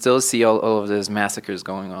 you still see all of these massacres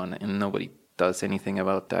going on, and nobody does anything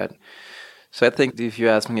about that. So I think if you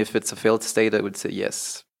ask me if it's a failed state, I would say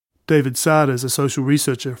yes. David Sada is a social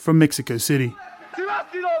researcher from Mexico City.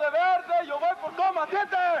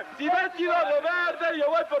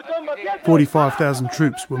 45,000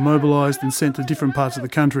 troops were mobilised and sent to different parts of the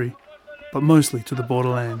country, but mostly to the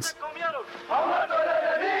borderlands.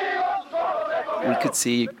 We could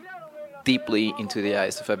see deeply into the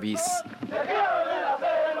eyes of a beast.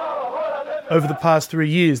 Over the past 3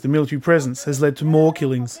 years, the military presence has led to more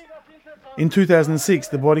killings. In 2006,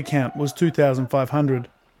 the body count was 2,500.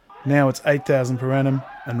 Now it's 8,000 per annum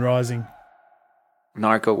and rising.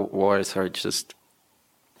 Narco wars are just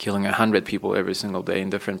killing 100 people every single day in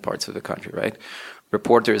different parts of the country, right?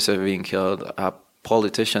 Reporters are being killed,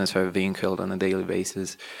 politicians are being killed on a daily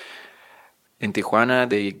basis. In Tijuana,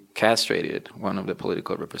 they castrated one of the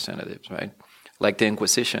political representatives, right? Like the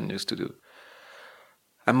Inquisition used to do.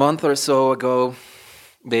 A month or so ago,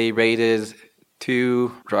 they raided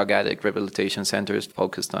 2 drug addict rehabilitation centers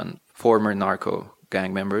focused on former narco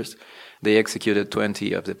gang members. They executed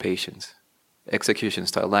 20 of the patients. Execution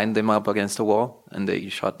style, lined them up against a wall, and they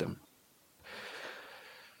shot them.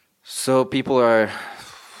 So people are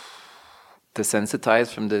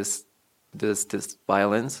desensitized from this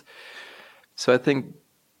violence. So I think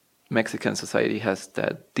Mexican society has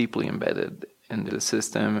that deeply embedded in the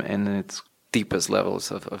system and in its deepest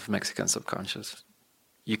levels of Mexican subconscious.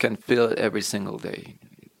 You can feel it every single day.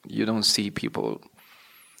 You don't see people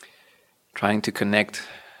trying to connect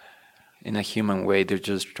in a human way. They're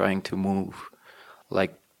just trying to move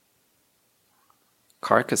like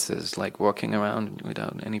carcasses, like walking around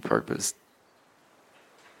without any purpose.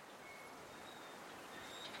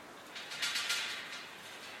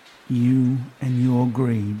 You and your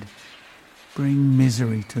greed bring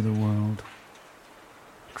misery to the world,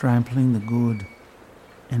 trampling the good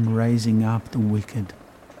and raising up the wicked.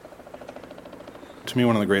 To me,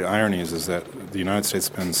 one of the great ironies is that the United States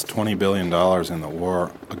spends $20 billion in the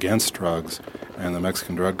war against drugs, and the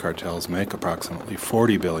Mexican drug cartels make approximately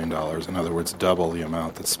 $40 billion, in other words, double the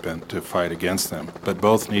amount that's spent to fight against them. But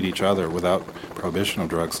both need each other. Without prohibition of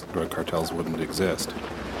drugs, drug cartels wouldn't exist.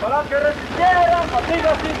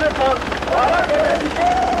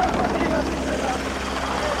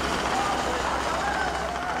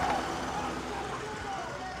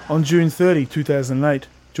 On June 30, 2008,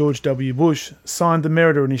 George W. Bush signed the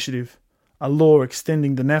Merida Initiative, a law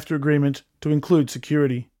extending the NAFTA agreement to include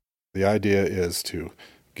security. The idea is to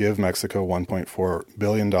give Mexico $1.4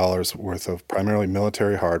 billion worth of primarily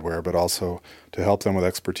military hardware, but also to help them with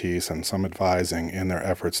expertise and some advising in their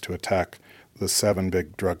efforts to attack the 7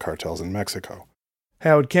 big drug cartels in Mexico.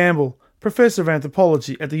 Howard Campbell, professor of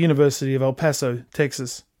anthropology at the University of El Paso,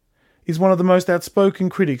 Texas, is one of the most outspoken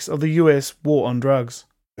critics of the U.S. war on drugs.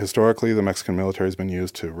 Historically, the Mexican military has been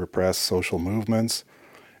used to repress social movements,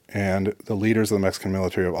 and the leaders of the Mexican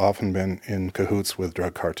military have often been in cahoots with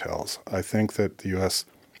drug cartels. I think that the U.S.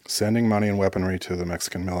 sending money and weaponry to the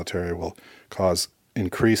Mexican military will cause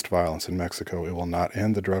increased violence in Mexico. It will not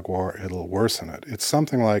end the drug war, it'll worsen it. It's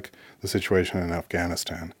something like the situation in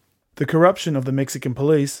Afghanistan. The corruption of the Mexican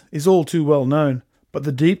police is all too well known, but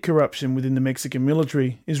the deep corruption within the Mexican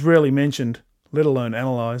military is rarely mentioned, let alone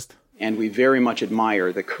analysed. And we very much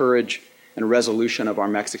admire the courage and resolution of our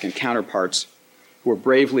Mexican counterparts who are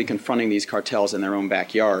bravely confronting these cartels in their own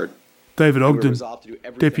backyard. David Ogden,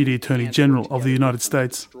 Deputy Attorney General of the United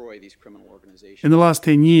States. In the last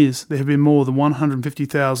 10 years, there have been more than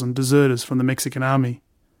 150,000 deserters from the Mexican army.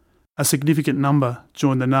 A significant number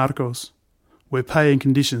joined the narcos, where pay and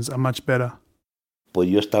conditions are much better. Pues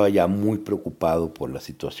yo estaba ya muy preocupado por la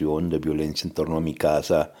situación de violencia en torno a mi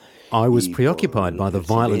casa. I was preoccupied by the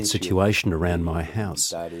violent situation around my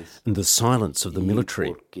house and the silence of the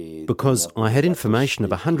military, because I had information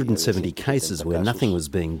of 170 cases where nothing was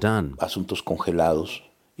being done. Asuntos congelados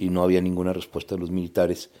y no había ninguna respuesta de los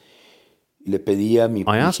militares.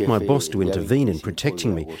 I asked my boss to intervene in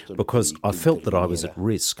protecting me because I felt that I was at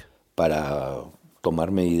risk. Para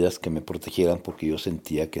tomar medidas que me protegieran porque yo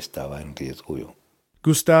sentía que estaba en riesgo yo.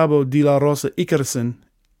 Gustavo de la Rosa Icarson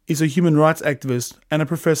is a human rights activist and a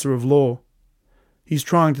professor of law. He's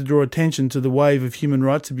trying to draw attention to the wave of human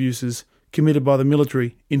rights abuses committed by the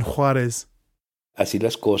military in Juárez. Así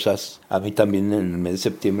las cosas. A mí también en el mes de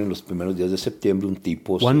septiembre, en los primeros días de septiembre, un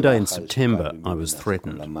tipo... One day in September, I was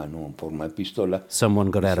threatened.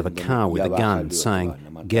 Someone got out of a car with a gun saying,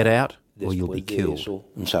 "Get out or you'll be killed."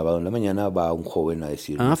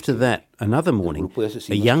 After that, another morning,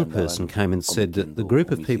 a young person came and said that the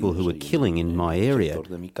group of people who were killing in my area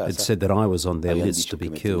had said that I was on their list to be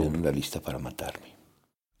killed.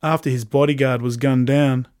 After his bodyguard was gunned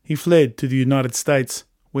down, he fled to the United States,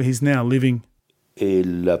 where he's now living.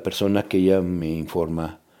 La persona que ella me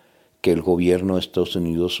informa que el gobierno de Estados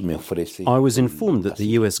Unidos me ofrece... I was informed that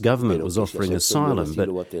the US government was offering asylum, but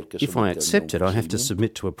if I accept it, I have to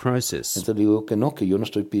submit to a process. Entonces digo que no, que yo no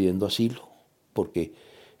estoy pidiendo asilo, porque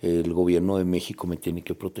el gobierno de México me tiene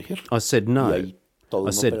que proteger. I said no.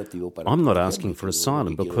 I said, I'm not asking for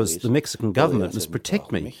asylum because the Mexican government must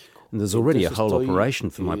protect me, and there's already a whole operation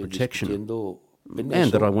for my protection,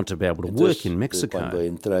 and that I want to be able to work in Mexico.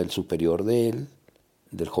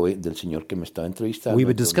 We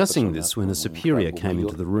were discussing this when a superior came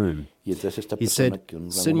into the room. He said,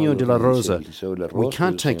 "Señor de la Rosa, we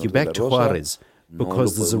can't take you back to Juárez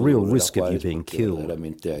because there's a real risk of you being killed."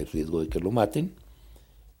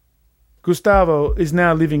 Gustavo is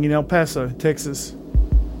now living in El Paso, Texas.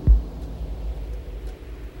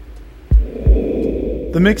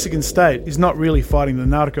 The Mexican state is not really fighting the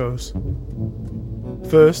narcos.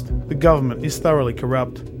 First, the government is thoroughly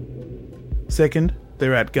corrupt. Second,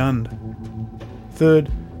 they're outgunned. Third,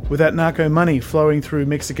 without narco money flowing through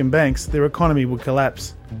Mexican banks, their economy would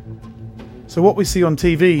collapse. So what we see on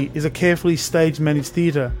TV is a carefully staged managed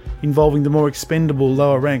theatre involving the more expendable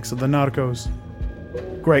lower ranks of the narcos.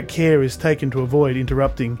 Great care is taken to avoid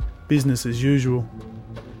interrupting business as usual.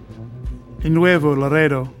 In Nuevo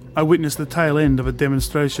Laredo, I witnessed the tail end of a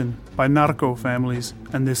demonstration by narco families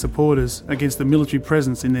and their supporters against the military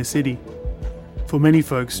presence in their city. For many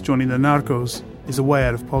folks, joining the narcos is a way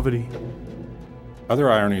out of poverty.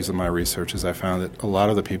 Other ironies of my research is I found that a lot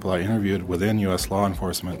of the people I interviewed within U.S. law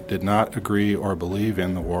enforcement did not agree or believe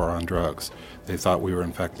in the war on drugs. They thought we were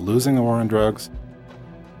in fact losing the war on drugs.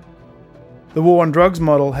 The war on drugs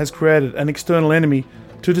model has created an external enemy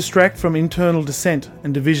to distract from internal dissent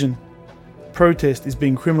and division. Protest is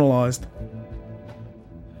being criminalised.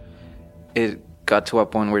 It got to a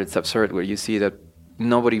point where it's absurd, where you see that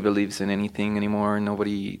nobody believes in anything anymore.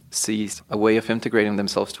 Nobody sees a way of integrating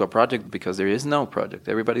themselves to a project because there is no project.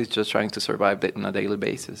 Everybody's just trying to survive on a daily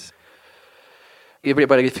basis.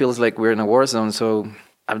 Everybody feels like we're in a war zone, so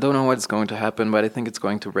I don't know what's going to happen, but I think it's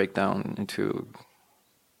going to break down into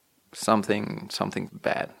something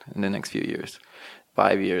bad in the next few years.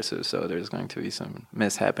 5 years or so, there's going to be some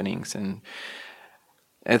mishappenings. And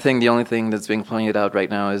I think the only thing that's being pointed out right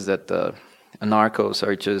now is that the narcos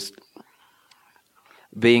are just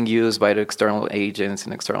being used by the external agents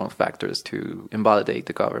and external factors to invalidate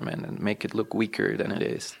the government and make it look weaker than it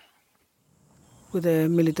is. With the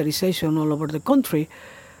militarization all over the country,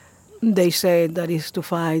 they say that is to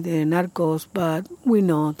fight the narcos, but we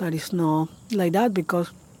know that it's not like that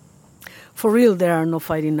because for real they are not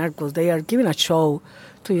fighting narcos. They are giving a show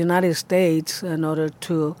to the United States in order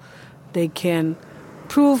to they can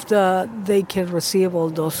prove that they can receive all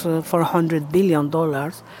those $400 billion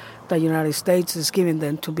the United States is giving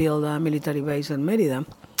them to build a military base in Merida,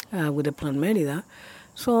 with the Plan Merida.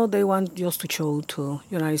 So they want just to show to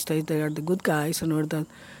the United States they are the good guys in order that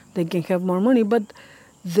they can have more money. But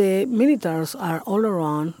the militaries are all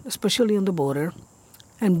around, especially on the border,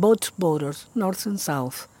 and both borders, north and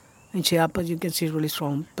south. In Chiapas, you can see really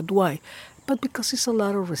strong. But why? But because it's a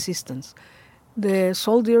lot of resistance. The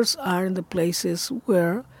soldiers are in the places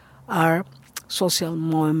where our social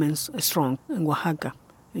movements are strong, in Oaxaca,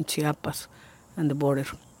 in Chiapas, and the border.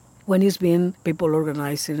 When it's been people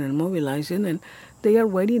organizing and mobilizing, and they are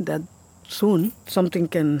waiting that soon something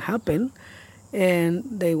can happen, and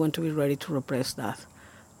they want to be ready to repress that.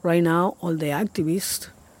 Right now, all the activists,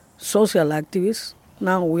 social activists,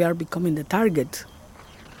 now we are becoming the target.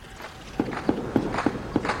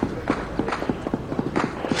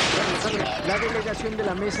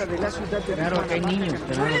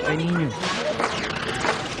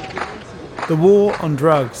 The war on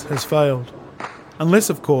drugs has failed. Unless,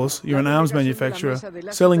 of course, you're an arms manufacturer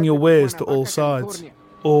selling your wares to all sides,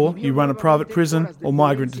 or you run a private prison or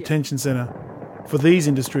migrant detention centre. For these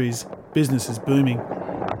industries, business is booming.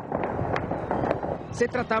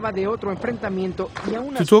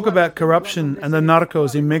 To talk about corruption and the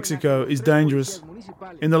narcos in Mexico is dangerous.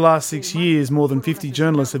 In the last 6 years, more than 50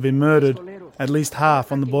 journalists have been murdered, at least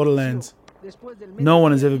half on the borderlands. No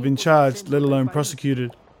one has ever been charged, let alone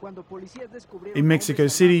prosecuted. In Mexico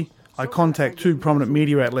City, I contact 2 prominent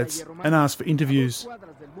media outlets and ask for interviews.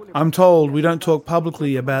 I'm told we don't talk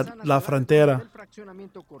publicly about La Frontera.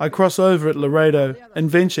 I cross over at Laredo and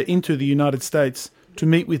venture into the United States to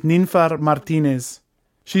meet with Ninfar Martinez.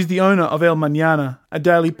 She's the owner of El Mañana, a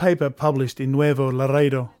daily paper published in Nuevo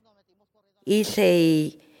Laredo. It's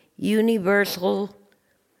a universal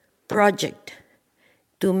project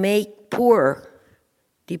to make poor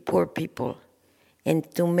the poor people and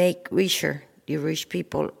to make richer the rich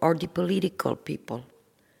people or the political people.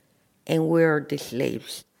 And we're the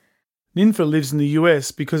slaves. Ninfa lives in the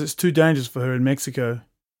US because it's too dangerous for her in Mexico.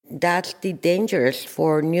 That's the dangerous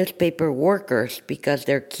for newspaper workers because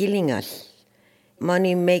they're killing us.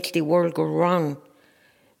 Money makes the world go wrong.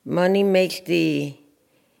 Money makes the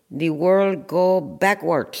world go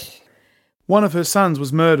backwards. One of her sons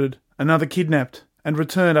was murdered, another kidnapped, and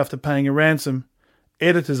returned after paying a ransom.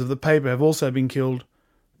 Editors of the paper have also been killed.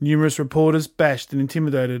 Numerous reporters bashed and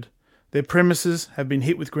intimidated. Their premises have been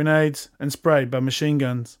hit with grenades and sprayed by machine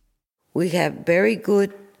guns. We have very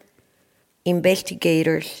good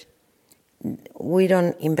investigators. We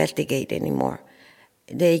don't investigate anymore.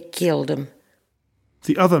 They killed them.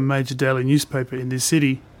 The other major daily newspaper in this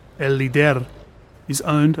city, El Líder, is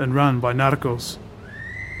owned and run by narcos.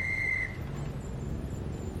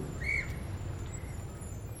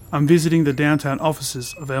 I'm visiting the downtown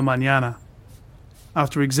offices of El Mañana.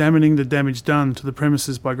 After examining the damage done to the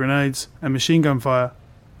premises by grenades and machine gun fire,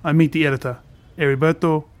 I meet the editor,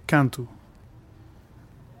 Heriberto Cantu.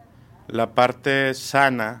 La parte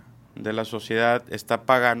sana de la sociedad está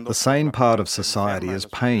pagando. The sane part of society is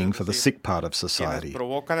paying for the sick part of society.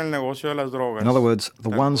 In other words, the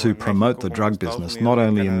ones who promote the drug business, not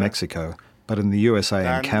only in Mexico, but in the USA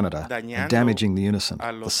and Canada, are damaging the innocent,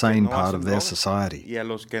 the sane part of their society.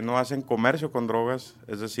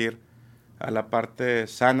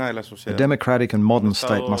 A democratic and modern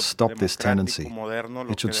state must stop this tendency.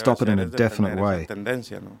 It should stop it in a definite way. And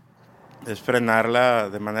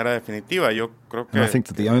I think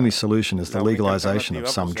that the only solution is the legalization of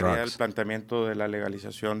some drugs.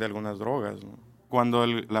 When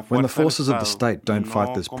the forces of the state don't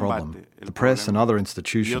fight this problem, the press and other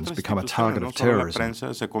institutions become a target of terrorism.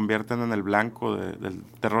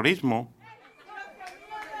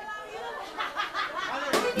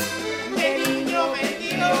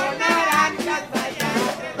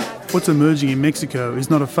 What's emerging in Mexico is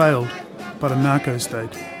not a failed, but a narco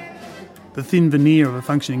state. The thin veneer of a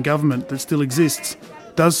functioning government that still exists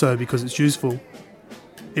does so because it's useful.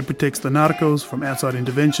 It protects the narcos from outside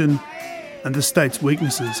intervention, and the state's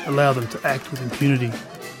weaknesses allow them to act with impunity.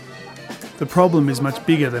 The problem is much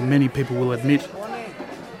bigger than many people will admit.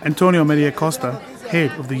 Antonio Maria Costa,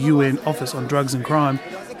 head of the UN Office on Drugs and Crime,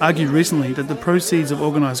 argued recently that the proceeds of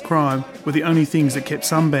organised crime were the only things that kept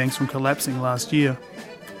some banks from collapsing last year.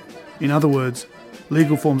 In other words,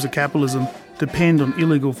 legal forms of capitalism depend on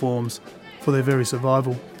illegal forms for their very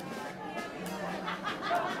survival.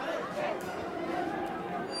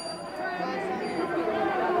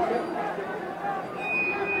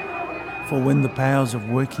 For when the powers of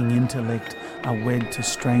working intellect are wed to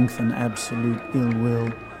strength and absolute ill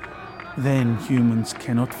will, then humans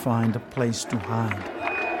cannot find a place to hide.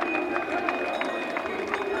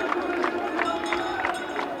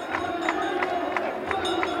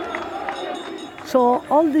 So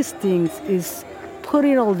all these things is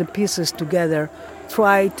putting all the pieces together,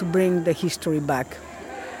 try to bring the history back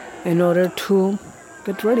in order to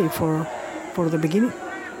get ready for the beginning.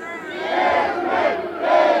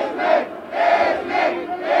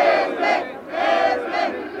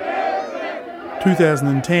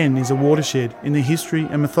 "2010 is a watershed in the history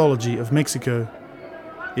and mythology of Mexico.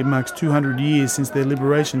 It marks 200 years since their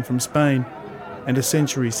liberation from Spain and a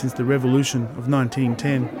century since the revolution of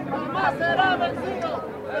 1910.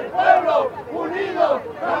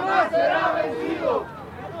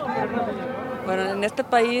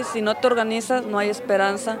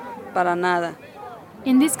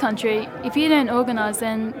 In this country, if you don't organise,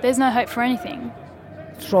 then there's no hope for anything.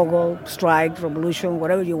 Struggle, strike, revolution,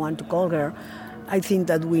 whatever you want to call her, I think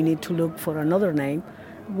that we need to look for another name.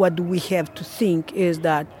 What we have to think is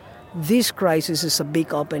that this crisis is a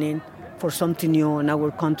big opening for something new in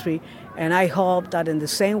our country, and I hope that in the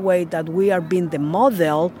same way that we are being the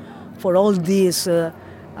model for all this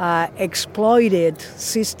exploited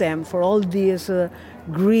system, for all this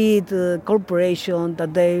greed corporation,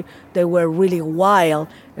 that they were really wild,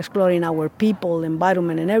 exploiting our people,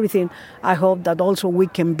 environment, and everything. I hope that also we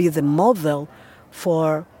can be the model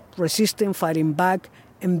for resisting, fighting back,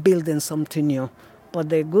 and building something new. But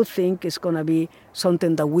the good thing is going to be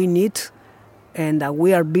something that we need and that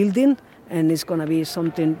we are building, and it's going to be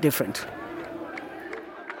something different.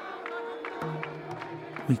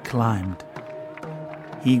 We climbed,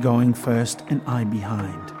 he going first and I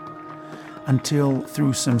behind, until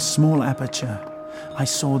through some small aperture I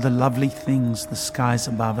saw the lovely things the skies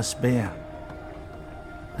above us bear.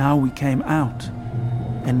 Now we came out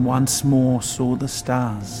and once more saw the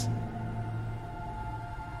stars.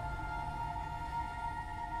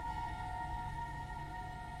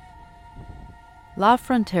 La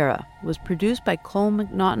Frontera was produced by Cole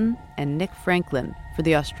McNaughton and Nick Franklin for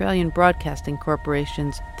the Australian Broadcasting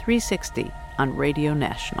Corporation's 360 on Radio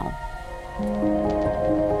National.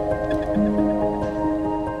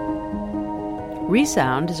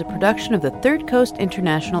 Resound is a production of the Third Coast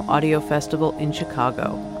International Audio Festival in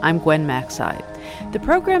Chicago. I'm Gwen Macside. The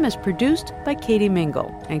program is produced by Katie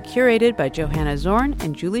Mingle and curated by Johanna Zorn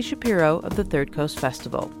and Julie Shapiro of the Third Coast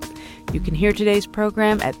Festival. You can hear today's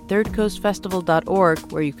program at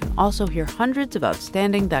thirdcoastfestival.org, where you can also hear hundreds of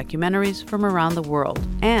outstanding documentaries from around the world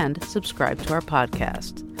and subscribe to our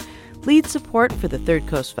podcast. Lead support for the Third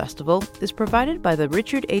Coast Festival is provided by the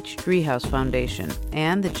Richard H. Driehaus Foundation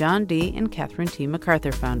and the John D. and Catherine T.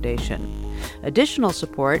 MacArthur Foundation. Additional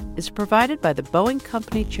support is provided by the Boeing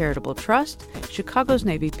Company Charitable Trust, Chicago's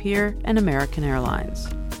Navy Pier, and American Airlines.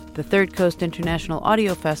 The Third Coast International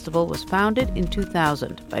Audio Festival was founded in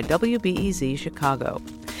 2000 by WBEZ Chicago.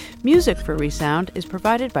 Music for Resound is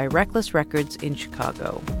provided by Reckless Records in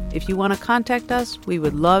Chicago. If you want to contact us, we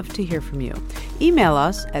would love to hear from you. Email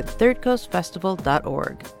us at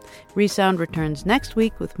thirdcoastfestival.org. Resound returns next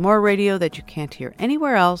week with more radio that you can't hear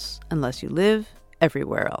anywhere else unless you live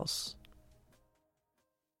everywhere else.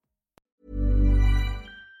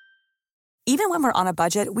 Even when we're on a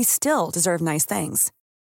budget, we still deserve nice things.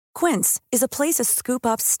 Quince is a place to scoop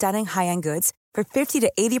up stunning high-end goods for 50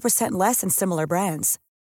 to 80% less than similar brands.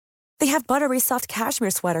 They have buttery soft cashmere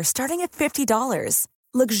sweaters starting at $50,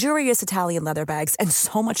 luxurious Italian leather bags, and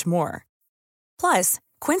so much more. Plus,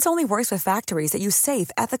 Quince only works with factories that use safe,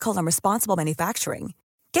 ethical, and responsible manufacturing.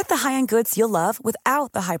 Get the high-end goods you'll love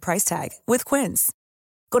without the high price tag with Quince.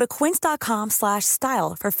 Go to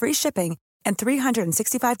quince.com/style for free shipping and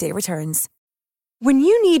 365-day returns. When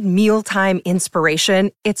you need mealtime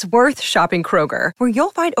inspiration, it's worth shopping Kroger, where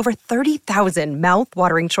you'll find over 30,000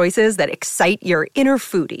 mouth-watering choices that excite your inner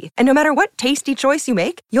foodie. And no matter what tasty choice you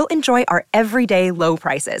make, you'll enjoy our everyday low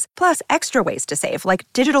prices, plus extra ways to save, like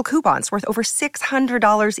digital coupons worth over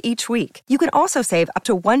 $600 each week. You can also save up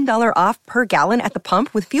to $1 off per gallon at the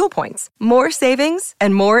pump with fuel points. More savings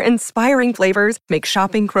and more inspiring flavors make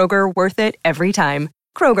shopping Kroger worth it every time.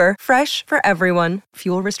 Kroger, fresh for everyone.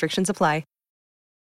 Fuel restrictions apply.